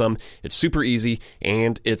I'll have some. It's super easy,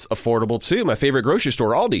 and it's affordable too. My favorite grocery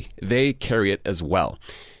store, Aldi, they carry it as well.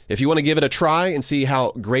 If you want to give it a try and see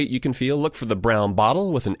how great you can feel, look for the brown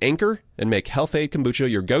bottle with an anchor and make Health Aid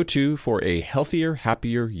kombucha your go-to for a healthier,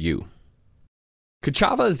 happier you.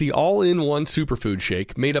 Kachava is the all-in-one superfood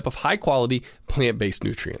shake made up of high-quality plant-based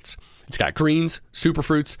nutrients. It's got greens,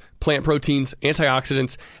 superfruits, plant proteins,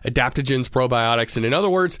 antioxidants, adaptogens, probiotics, and in other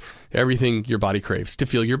words, everything your body craves to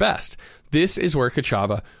feel your best. This is where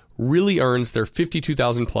Kachava really earns their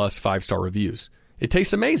 52,000 plus 5-star reviews. It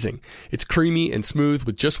tastes amazing. It's creamy and smooth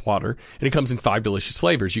with just water, and it comes in 5 delicious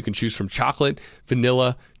flavors. You can choose from chocolate,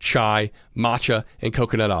 vanilla, chai, matcha, and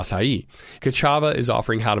coconut acai. Kachava is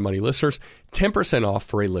offering How to Money listeners 10% off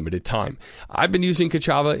for a limited time. I've been using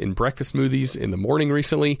Kachava in breakfast smoothies in the morning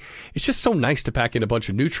recently. It's just so nice to pack in a bunch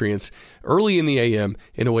of nutrients early in the AM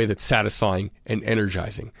in a way that's satisfying and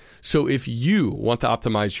energizing. So if you want to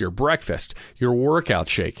optimize your breakfast, your workout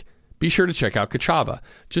shake, be sure to check out Kachava.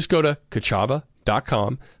 Just go to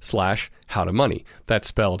kachava.com/howtomoney. That's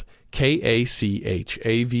spelled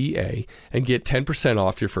Kachava and get 10%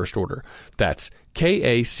 off your first order. That's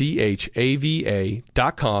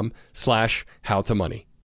Kachava.com/howtomoney.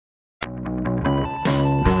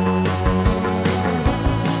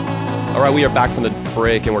 All right, we are back from the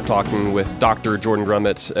break, and we're talking with Dr. Jordan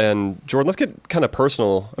Grumet. And Jordan, let's get kind of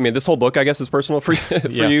personal. I mean, this whole book, I guess, is personal for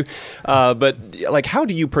you. But like, how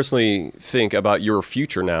do you personally think about your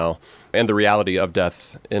future now and the reality of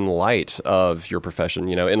death in light of your profession,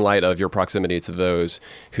 you know, in light of your proximity to those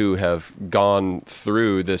who have gone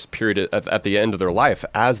through this period at the end of their life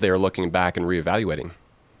as they are looking back and reevaluating?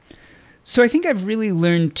 So I think I've really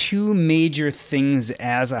learned two major things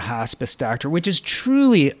as a hospice doctor, which is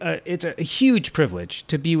truly, it's a huge privilege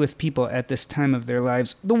to be with people at this time of their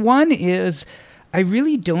lives. The one is I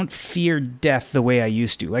really don't fear death the way I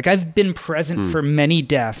used to. Like, I've been present for many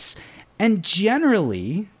deaths, and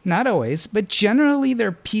generally, not always, but generally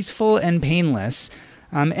they're peaceful and painless.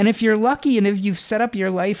 And if you're lucky and if you've set up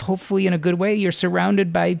your life, hopefully in a good way, you're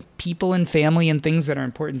surrounded by people and family and things that are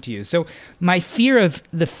important to you. So my fear of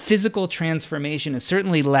the physical transformation is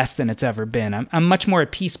certainly less than it's ever been. I'm much more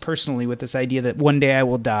at peace personally with this idea that one day I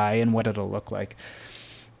will die and what it'll look like.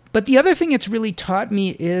 But the other thing it's really taught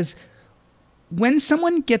me is when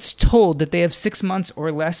someone gets told that they have 6 months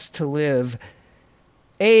or less to live,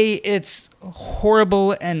 it's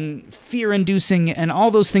horrible and fear-inducing and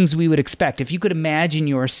all those things we would expect if you could imagine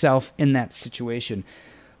yourself in that situation.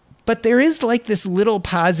 But there is like this little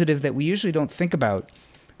positive that we usually don't think about.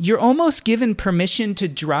 You're almost given permission to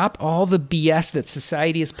drop all the BS that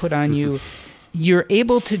society has put on you. You're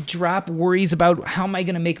able to drop worries about how am I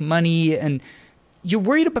going to make money, and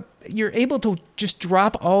you're able to just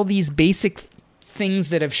drop all these basic things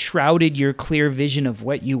that have shrouded your clear vision of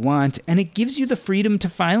what you want. And it gives you the freedom to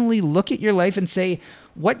finally look at your life and say,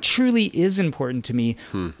 what truly is important to me?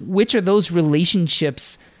 Which are those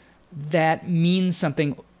relationships that mean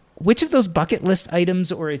something? Which of those bucket list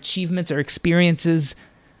items or achievements or experiences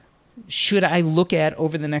should I look at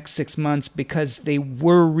over the next 6 months because they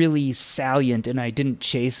were really salient and I didn't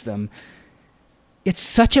chase them? It's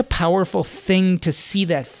such a powerful thing to see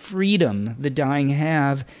that freedom the dying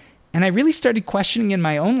have. And I really started questioning in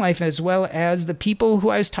my own life as well as the people who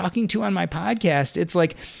I was talking to on my podcast. It's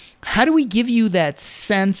like, how do we give you that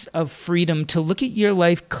sense of freedom to look at your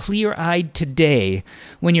life clear-eyed today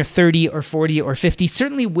when you're 30 or 40 or 50,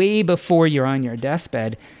 certainly way before you're on your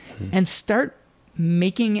deathbed, and start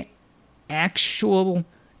making actual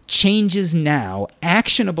changes now,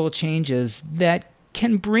 actionable changes that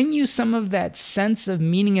can bring you some of that sense of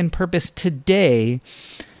meaning and purpose today,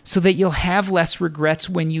 so that you'll have less regrets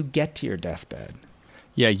when you get to your deathbed.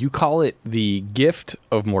 Yeah, you call it the gift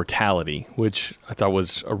of mortality, which I thought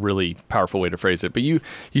was a really powerful way to phrase it. But you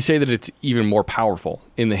say that it's even more powerful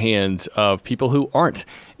in the hands of people who aren't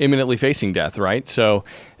imminently facing death, right? So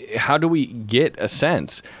how do we get a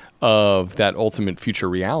sense of that ultimate future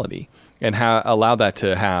reality and allow that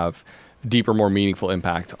to have deeper, more meaningful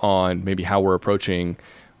impact on maybe how we're approaching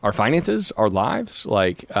our finances, our lives,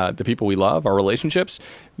 like the people we love, our relationships,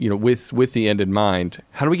 with the end in mind?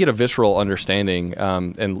 How do we get a visceral understanding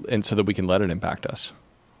and so that we can let it impact us?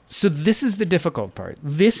 So this is the difficult part.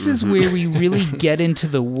 This is where we really get into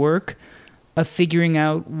the work of figuring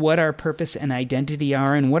out what our purpose and identity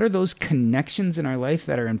are and what are those connections in our life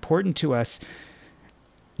that are important to us.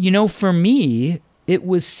 For me, it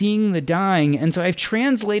was seeing the dying. And so I've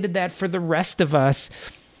translated that for the rest of us.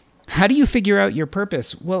 How do you figure out your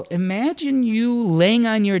purpose? Well, imagine you laying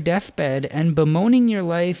on your deathbed and bemoaning your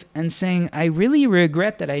life and saying, I really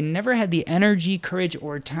regret that I never had the energy, courage,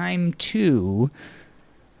 or time to.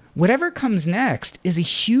 Whatever comes next is a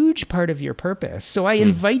huge part of your purpose. So I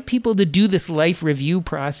invite people to do this life review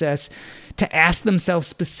process, to ask themselves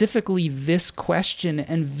specifically this question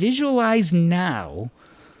and visualize now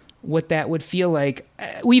what that would feel like.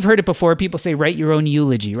 We've heard it before. People say, write your own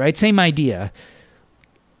eulogy, right? Same idea.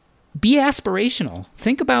 be aspirational.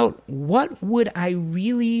 Think about, what would I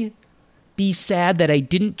really be sad that I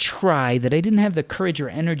didn't try, that I didn't have the courage or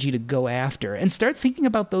energy to go after, and start thinking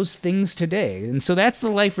about those things today. And so that's the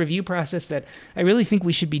life review process that I really think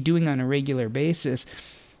we should be doing on a regular basis.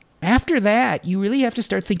 After that, you really have to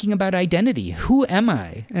start thinking about identity. Who am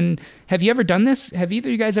I? And have you ever done this? Have either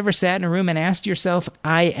of you guys ever sat in a room and asked yourself,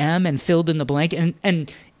 I am, and filled in the blank,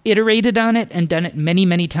 and iterated on it and done it many,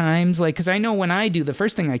 many times? Like, because I know when I do, the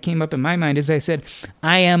first thing that came up in my mind is I said,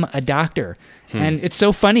 I am a doctor. And it's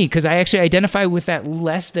so funny because I actually identify with that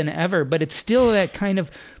less than ever, but it's still that kind of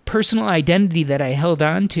personal identity that I held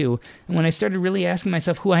on to. And when I started really asking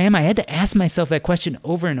myself who I am, I had to ask myself that question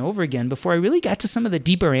over and over again before I really got to some of the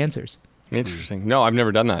deeper answers. Interesting. No, I've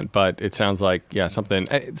never done that, but it sounds like, something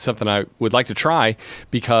I would like to try,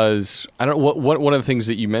 because I don't know what one of the things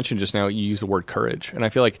that you mentioned just now, you used the word courage. And I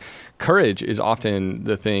feel like courage is often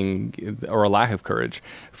the thing, or a lack of courage,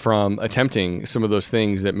 from attempting some of those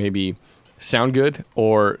things that maybe sound good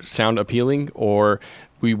or sound appealing, or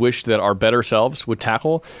we wish that our better selves would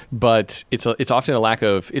tackle, but it's often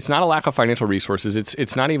it's not a lack of financial resources.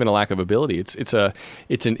 It's not even a lack of ability. It's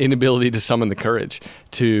an inability to summon the courage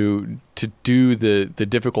to do the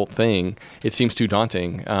difficult thing. It seems too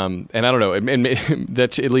daunting. And I don't know, and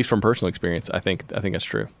that's, at least from personal experience, I think that's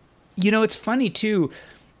true. It's funny too.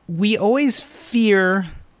 We always fear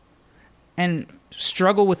and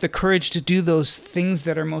struggle with the courage to do those things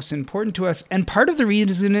that are most important to us. And part of the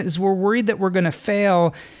reason is we're worried that we're going to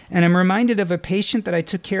fail. And I'm reminded of a patient that I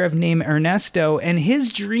took care of named Ernesto, and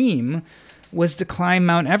his dream was to climb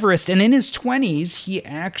Mount Everest. And in his 20s, he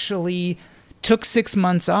actually took 6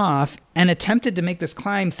 months off and attempted to make this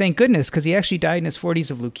climb. Thank goodness, because he actually died in his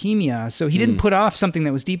 40s of leukemia. So he didn't put off something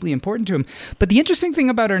that was deeply important to him. But the interesting thing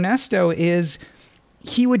about Ernesto is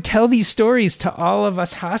he would tell these stories to all of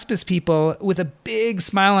us hospice people with a big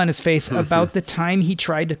smile on his face about the time he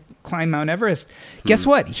tried to climb Mount Everest. Guess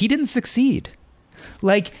what? He didn't succeed.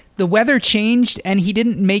 Like, the weather changed and he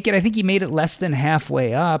didn't make it. I think he made it less than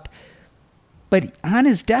halfway up. But on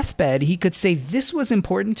his deathbed, he could say, this was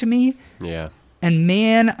important to me. Yeah. And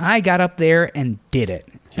man, I got up there and did it.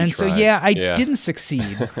 He tried. I didn't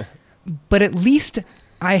succeed. But at least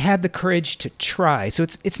I had the courage to try. So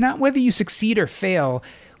it's not whether you succeed or fail.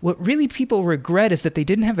 What really people regret is that they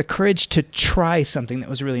didn't have the courage to try something that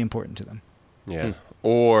was really important to them. Yeah.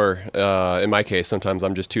 Or in my case, sometimes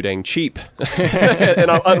I'm just too dang cheap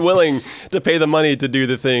and I'm unwilling to pay the money to do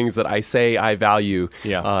the things that I say I value.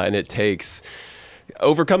 Yeah. And it takes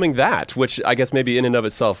overcoming that, which I guess maybe in and of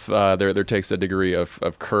itself, there takes a degree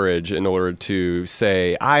of courage in order to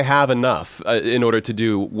say, I have enough in order to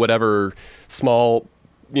do whatever small,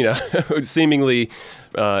 seemingly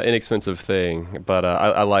inexpensive thing. But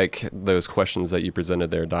I like those questions that you presented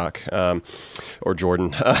there, Doc, or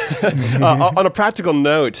Jordan. On a practical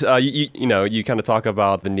note, you kind of talk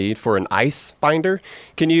about the need for an ice binder.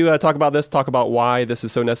 Can you talk about this? Talk about why this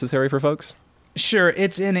is so necessary for folks? Sure.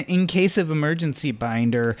 It's an in case of emergency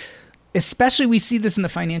binder. Especially we see this in the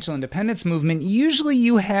financial independence movement. Usually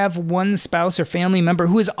you have one spouse or family member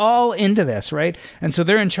who is all into this, right? And so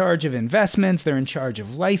they're in charge of investments, they're in charge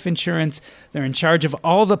of life insurance, they're in charge of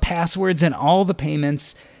all the passwords and all the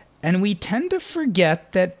payments. And we tend to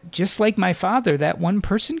forget that, just like my father, that one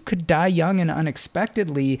person could die young and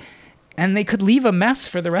unexpectedly, and they could leave a mess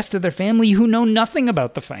for the rest of their family who know nothing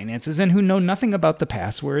about the finances and who know nothing about the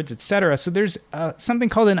passwords, etc. So there's something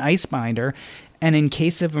called an ice binder. And in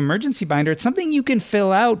case of emergency binder, it's something you can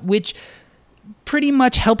fill out, which pretty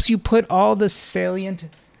much helps you put all the salient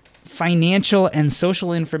financial and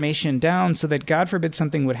social information down so that, God forbid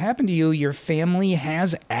something would happen to you, your family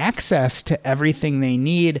has access to everything they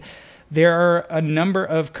need. There are a number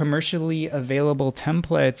of commercially available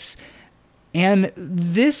templates, and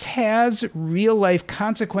this has real life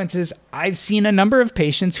consequences. I've seen a number of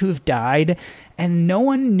patients who have died and no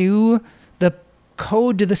one knew the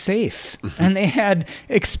code to the safe. And they had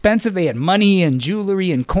money and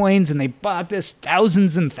jewelry and coins, and they bought this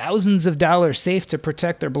thousands and thousands of dollars safe to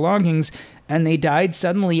protect their belongings, and they died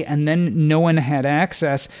suddenly, and then no one had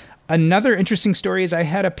access. Another interesting story is I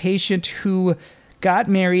had a patient who got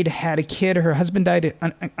married, had a kid, her husband died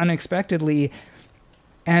unexpectedly,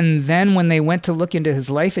 and then when they went to look into his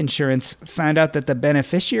life insurance, found out that the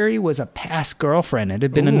beneficiary was a past girlfriend. It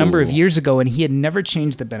had been a number of years ago, and he had never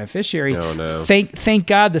changed the beneficiary. Oh, no. Thank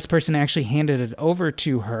God this person actually handed it over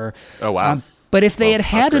to her. Oh, wow. But if they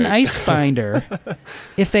had an ice binder,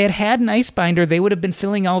 they would have been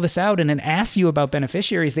filling all this out and then asked you about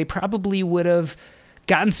beneficiaries. They probably would have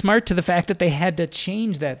gotten smart to the fact that they had to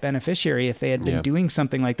change that beneficiary if they had been doing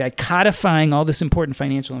something like that, codifying all this important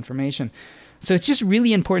financial information. So it's just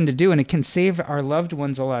really important to do, and it can save our loved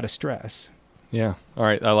ones a lot of stress. Yeah. All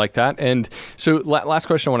right. I like that. And so last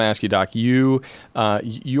question I want to ask you, Doc, you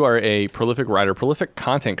are a prolific writer, prolific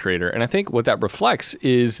content creator. And I think what that reflects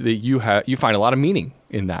is that you find a lot of meaning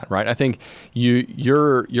in that, right? I think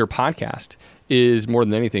your podcast is more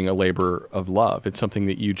than anything a labor of love. It's something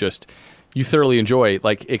that you thoroughly enjoy.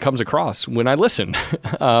 Like, it comes across when I listen.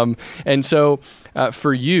 And so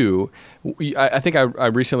for you, I think I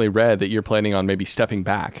recently read that you're planning on maybe stepping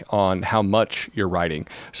back on how much you're writing.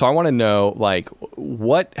 So I want to know, like,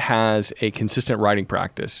 what has a consistent writing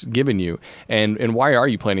practice given you, and why are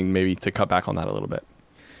you planning maybe to cut back on that a little bit?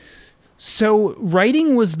 So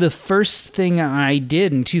writing was the first thing I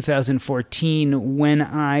did in 2014 when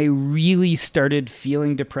I really started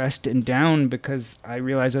feeling depressed and down because I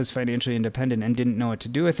realized I was financially independent and didn't know what to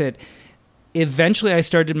do with it. Eventually, I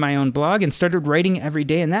started my own blog and started writing every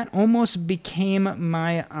day, and that almost became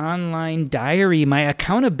my online diary, my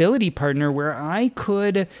accountability partner, where I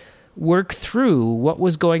could work through what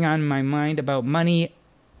was going on in my mind about money,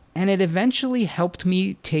 and it eventually helped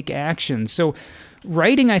me take action. So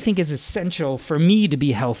writing, I think, is essential for me to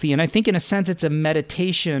be healthy, and I think in a sense it's a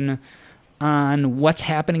meditation on what's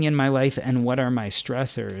happening in my life and what are my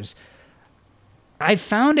stressors. I've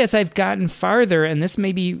found as I've gotten farther, and this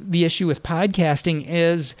may be the issue with podcasting,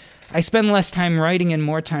 is I spend less time writing and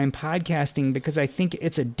more time podcasting because I think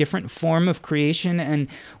it's a different form of creation. And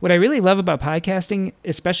what I really love about podcasting,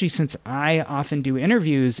 especially since I often do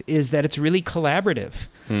interviews, is that it's really collaborative.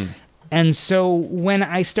 And so when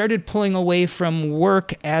I started pulling away from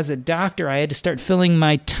work as a doctor, I had to start filling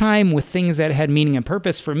my time with things that had meaning and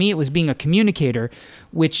purpose. For me, it was being a communicator,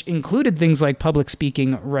 which included things like public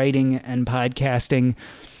speaking, writing, and podcasting.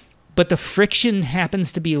 But the friction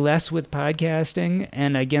happens to be less with podcasting.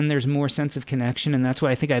 And again, there's more sense of connection. And that's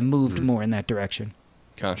why I think I've moved more in that direction.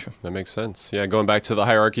 Gotcha. That makes sense. Yeah, going back to the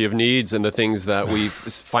hierarchy of needs and the things that we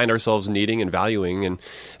find ourselves needing and valuing. And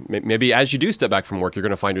maybe as you do step back from work, you're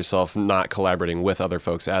going to find yourself not collaborating with other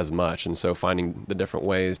folks as much. And so finding the different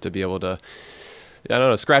ways to be able to, I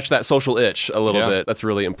don't know, scratch that social itch a little bit. That's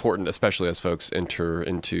really important, especially as folks enter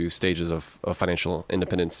into stages of financial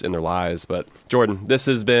independence in their lives. But Jordan, this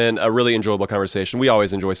has been a really enjoyable conversation. We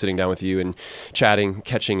always enjoy sitting down with you and chatting,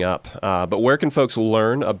 catching up. But where can folks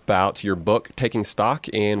learn about your book, Taking Stock,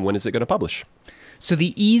 and when is it going to publish? So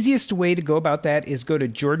the easiest way to go about that is go to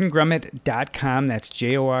jordangrumet.com. That's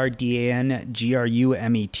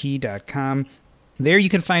JORDANGRUMET.com. There you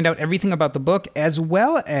can find out everything about the book, as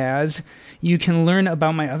well as you can learn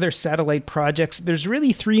about my other satellite projects. There's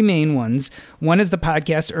really three main ones. One is the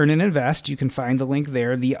podcast Earn and Invest. You can find the link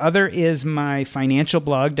there. The other is my financial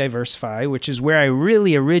blog, Diversify, which is where I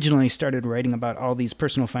really originally started writing about all these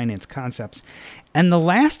personal finance concepts. And the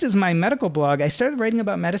last is my medical blog. I started writing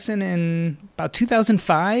about medicine in about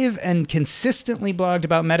 2005 and consistently blogged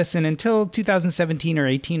about medicine until 2017 or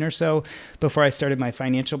 18 or so before I started my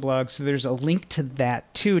financial blog. So there's a link to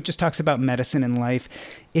that too. It just talks about medicine and life.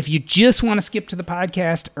 If you just want to skip to the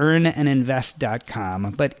podcast,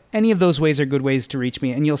 earnandinvest.com. But any of those ways are good ways to reach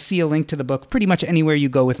me, and you'll see a link to the book pretty much anywhere you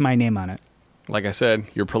go with my name on it. Like I said,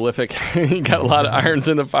 you're prolific. You got a lot of irons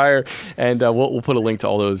in the fire, and we'll put a link to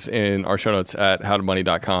all those in our show notes at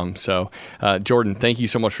howtomoney.com. So, Jordan, thank you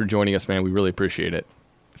so much for joining us, man. We really appreciate it.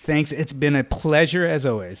 Thanks. It's been a pleasure as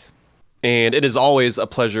always. And it is always a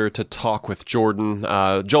pleasure to talk with Jordan.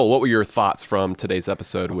 Joel, what were your thoughts from today's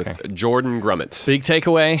episode with Jordan Grumet? Big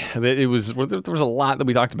takeaway. There was a lot that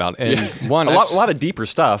we talked about, and one a lot of deeper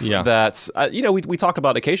stuff that we talk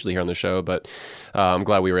about occasionally here on the show. But I'm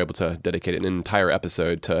glad we were able to dedicate an entire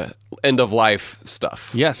episode to end of life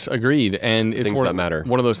stuff. Yes, agreed. And it's things that matter.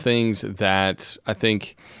 One of those things that I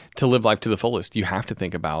think, to live life to the fullest, you have to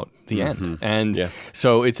think about the end. And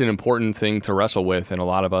so it's an important thing to wrestle with. And a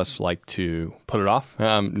lot of us like to put it off,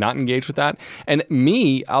 not engage with that. And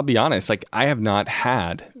me, I'll be honest, like, I have not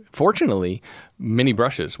had, fortunately, many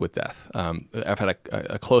brushes with death. I've had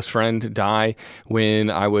a close friend die when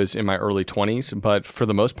I was in my early 20s, but for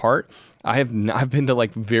the most part, I've been to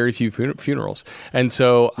like very few funerals, and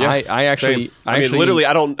so I actually literally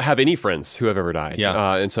I don't have any friends who have ever died.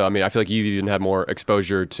 And so I feel like you've even had more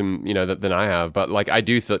exposure to than I have. But like I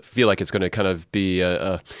do feel like it's going to kind of be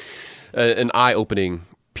an eye-opening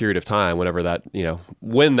period of time whenever that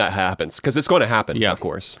when that happens, because it's going to happen. Of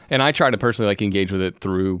course. And I try to personally like engage with it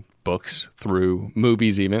through books, through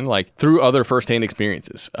movies, even like through other firsthand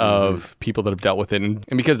experiences of people that have dealt with it. And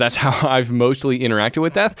because that's how I've mostly interacted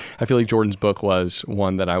with death, I feel like Jordan's book was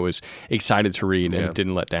one that I was excited to read and it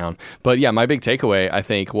didn't let down. But yeah, my big takeaway, I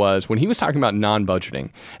think, was when he was talking about non-budgeting.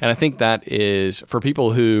 And I think that is for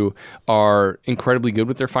people who are incredibly good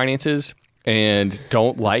with their finances and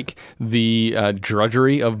don't like the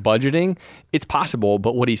drudgery of budgeting, it's possible.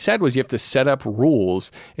 But what he said was you have to set up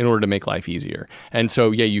rules in order to make life easier. And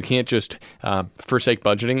so, yeah, you can't just forsake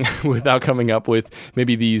budgeting without coming up with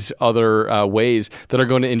maybe these other ways that are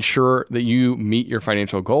going to ensure that you meet your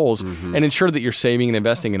financial goals and ensure that you're saving and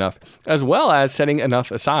investing enough, as well as setting enough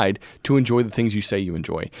aside to enjoy the things you say you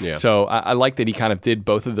enjoy. Yeah. So I like that he kind of did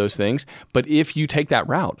both of those things. But if you take that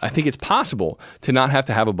route, I think it's possible to not have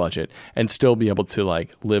to have a budget and still be able to like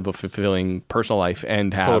live a fulfilling personal life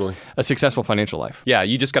and have a successful financial life. Yeah,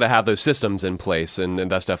 you just got to have those systems in place, and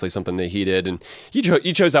that's definitely something that he did. And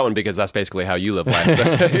you chose that one because that's basically how you live life.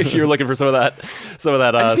 So you're looking for some of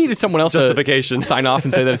that. I just needed someone else justification to sign off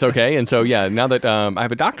and say that it's okay. And so yeah, now that I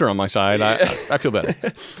have a doctor on my side, I feel better.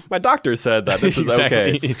 My doctor said that this is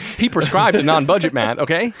okay. He prescribed a non-budget, Matt.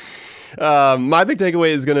 Okay. My big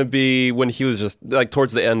takeaway is going to be when he was just like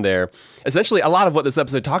towards the end there. Essentially, a lot of what this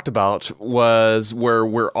episode talked about was where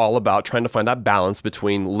we're all about trying to find that balance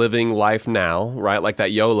between living life now, right? Like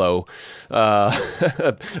that YOLO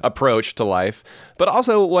approach to life, but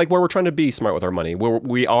also like where we're trying to be smart with our money, where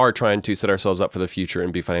we are trying to set ourselves up for the future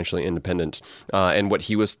and be financially independent. And what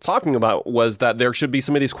he was talking about was that there should be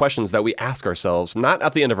some of these questions that we ask ourselves, not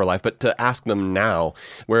at the end of our life, but to ask them now,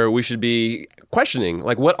 where we should be questioning,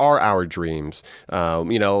 like, what are our dreams?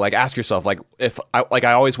 Like ask yourself, like,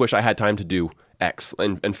 I always wish I had time to do X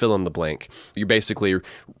and fill in the blank. You're basically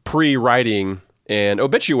pre-writing an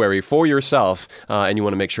obituary for yourself, and you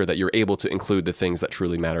want to make sure that you're able to include the things that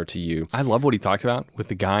truly matter to you. I love what he talked about with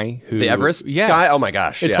the guy who... The Everest guy? Oh my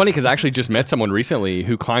gosh. It's funny because I actually just met someone recently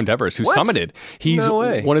who climbed Everest, who summited. He's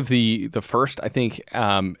one of the first, I think,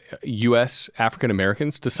 U.S. African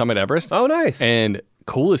Americans to summit Everest. Oh, nice. And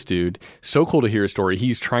coolest dude. So cool to hear his story.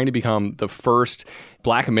 He's trying to become the first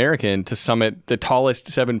Black American to summit the tallest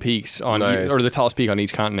 7 peaks on, or the tallest peak on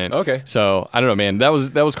each continent. Okay. So I don't know, man. That was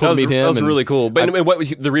cool to meet him. That was really cool. But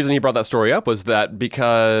the reason he brought that story up was that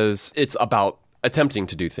because it's about attempting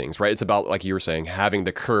to do things, right? It's about, like you were saying, having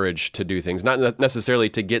the courage to do things, not necessarily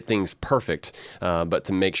to get things perfect, but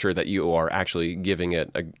to make sure that you are actually giving it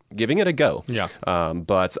a go. Yeah.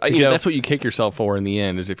 But that's what you kick yourself for in the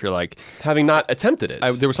end, is if you're like having not attempted it.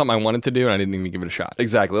 There was something I wanted to do and I didn't even give it a shot.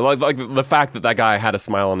 Exactly. Like the fact that guy had a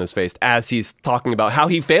smile on his face as he's talking about how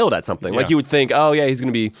he failed at something. Like you would think, oh yeah, he's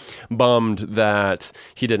going to be bummed that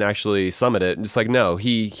he didn't actually summit it. It's like, no,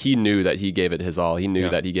 he knew that he gave it his all. He knew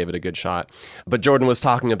that he gave it a good shot. But Jordan was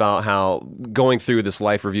talking about how going through this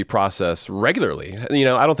life review process regularly,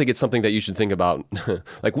 I don't think it's something that you should think about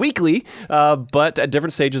like weekly, but at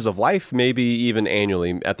different stages of life, maybe even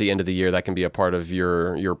annually at the end of the year, that can be a part of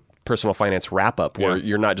your personal finance wrap-up, where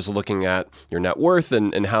you're not just looking at your net worth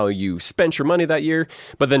and how you spent your money that year,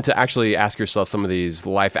 but then to actually ask yourself some of these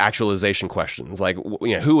life actualization questions, like,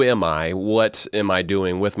 who am I? What am I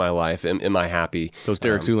doing with my life? Am I happy? Those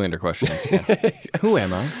Derek Zoolander questions. Who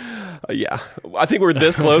am I? Yeah, I think we're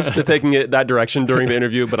this close to taking it that direction during the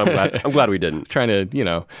interview, but I'm glad we didn't. Trying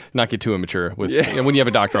to, not get too immature when you have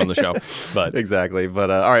a doctor on the show. But exactly. But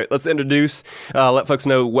all right, let's introduce, let folks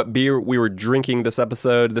know what beer we were drinking this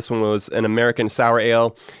episode. This one was an American sour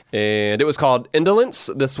ale, and it was called Indolence.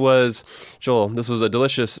 This was a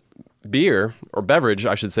delicious beer, or beverage,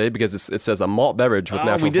 I should say, because it says a malt beverage with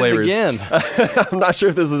natural flavors. We did it again. I'm not sure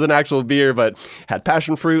if this is an actual beer, but had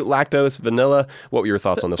passion fruit, lactose, vanilla. What were your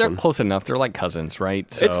thoughts on this one? They're close enough. They're like cousins,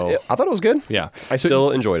 right? So I thought it was good. Yeah. I still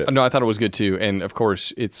enjoyed it. No, I thought it was good too. And of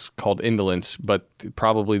course, it's called Indolence, but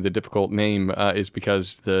probably the difficult name is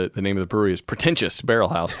because the name of the brewery is Pretentious Barrel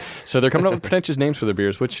House. So they're coming up with pretentious names for their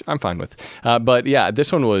beers, which I'm fine with. But yeah,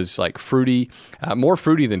 this one was like fruity, more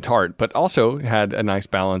fruity than tart, but also had a nice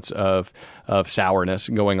balance of sourness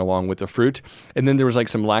going along with the fruit. And then there was like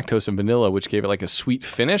some lactose and vanilla, which gave it like a sweet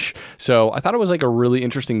finish. So I thought it was like a really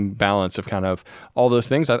interesting balance of kind of all those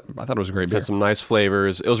things. I thought it was a great beer. Had some nice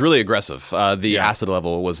flavors. It was really aggressive. The acid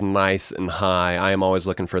level was nice and high. I am always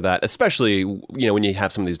looking for that, especially, when you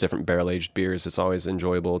have some of these different barrel-aged beers. It's always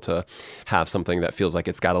enjoyable to have something that feels like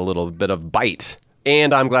it's got a little bit of bite.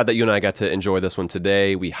 And I'm glad that you and I got to enjoy this one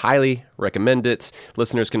today. We highly recommend it.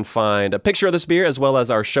 Listeners can find a picture of this beer as well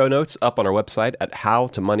as our show notes up on our website at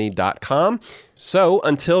howtomoney.com. So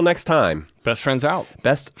until next time. Best friends out.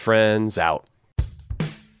 Best friends out.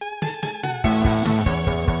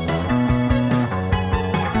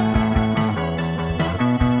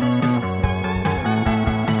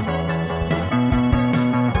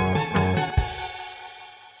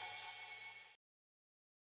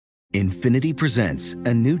 Infiniti presents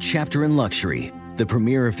a new chapter in luxury, the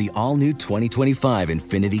premiere of the all-new 2025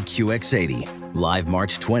 Infiniti QX80, live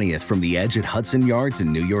March 20th from the Edge at Hudson Yards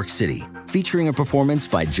in New York City, featuring a performance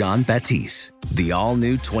by John Batiste. The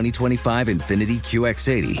all-new 2025 Infiniti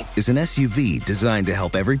QX80 is an SUV designed to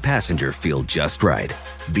help every passenger feel just right.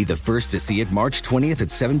 Be the first to see it March 20th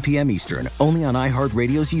at 7 p.m. Eastern, only on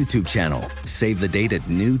iHeartRadio's YouTube channel. Save the date at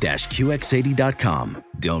new-QX80.com.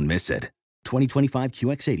 Don't miss it. 2025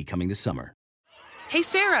 QX80 coming this summer. Hey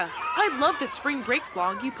Sarah, I love that spring break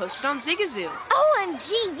vlog you posted on Zigazoo.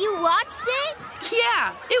 OMG, you watched it?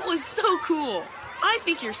 Yeah, it was so cool. I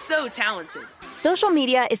think you're so talented. Social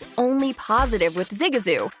media is only positive with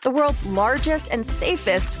Zigazoo, the world's largest and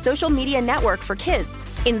safest social media network for kids.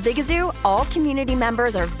 In Zigazoo, all community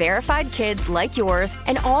members are verified kids like yours,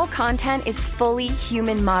 and all content is fully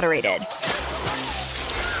human moderated.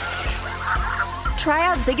 Try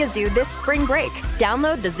out Zigazoo this spring break.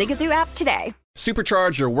 Download the Zigazoo app today.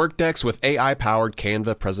 Supercharge your Workdex with AI-powered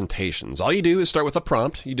Canva presentations. All you do is start with a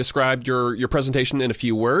prompt. You describe your presentation in a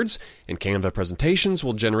few words, and Canva presentations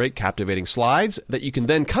will generate captivating slides that you can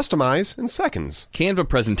then customize in seconds. Canva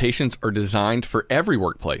presentations are designed for every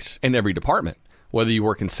workplace and every department. Whether you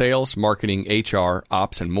work in sales, marketing, HR,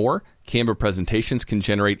 ops, and more, Canva presentations can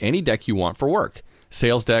generate any deck you want for work.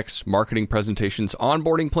 Sales decks, marketing presentations,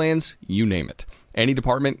 onboarding plans, you name it. Any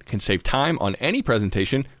department can save time on any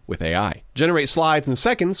presentation with AI. Generate slides in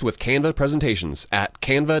seconds with Canva presentations at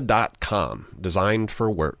canva.com. Designed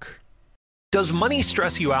for work. Does money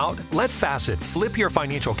stress you out? Let Facet flip your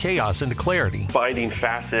financial chaos into clarity. Finding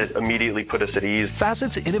Facet immediately put us at ease.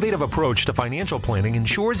 Facet's innovative approach to financial planning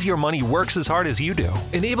ensures your money works as hard as you do,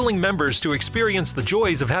 enabling members to experience the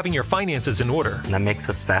joys of having your finances in order. And that makes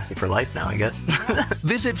us Facet for life now, I guess.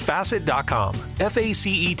 Visit Facet.com,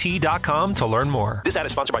 FACET.com to learn more. This ad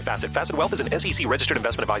is sponsored by Facet. Facet Wealth is an SEC registered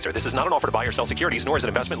investment advisor. This is not an offer to buy or sell securities, nor is it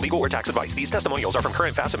investment, legal, or tax advice. These testimonials are from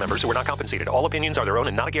current Facet members who are not compensated. All opinions are their own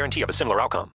and not a guarantee of a similar outcome.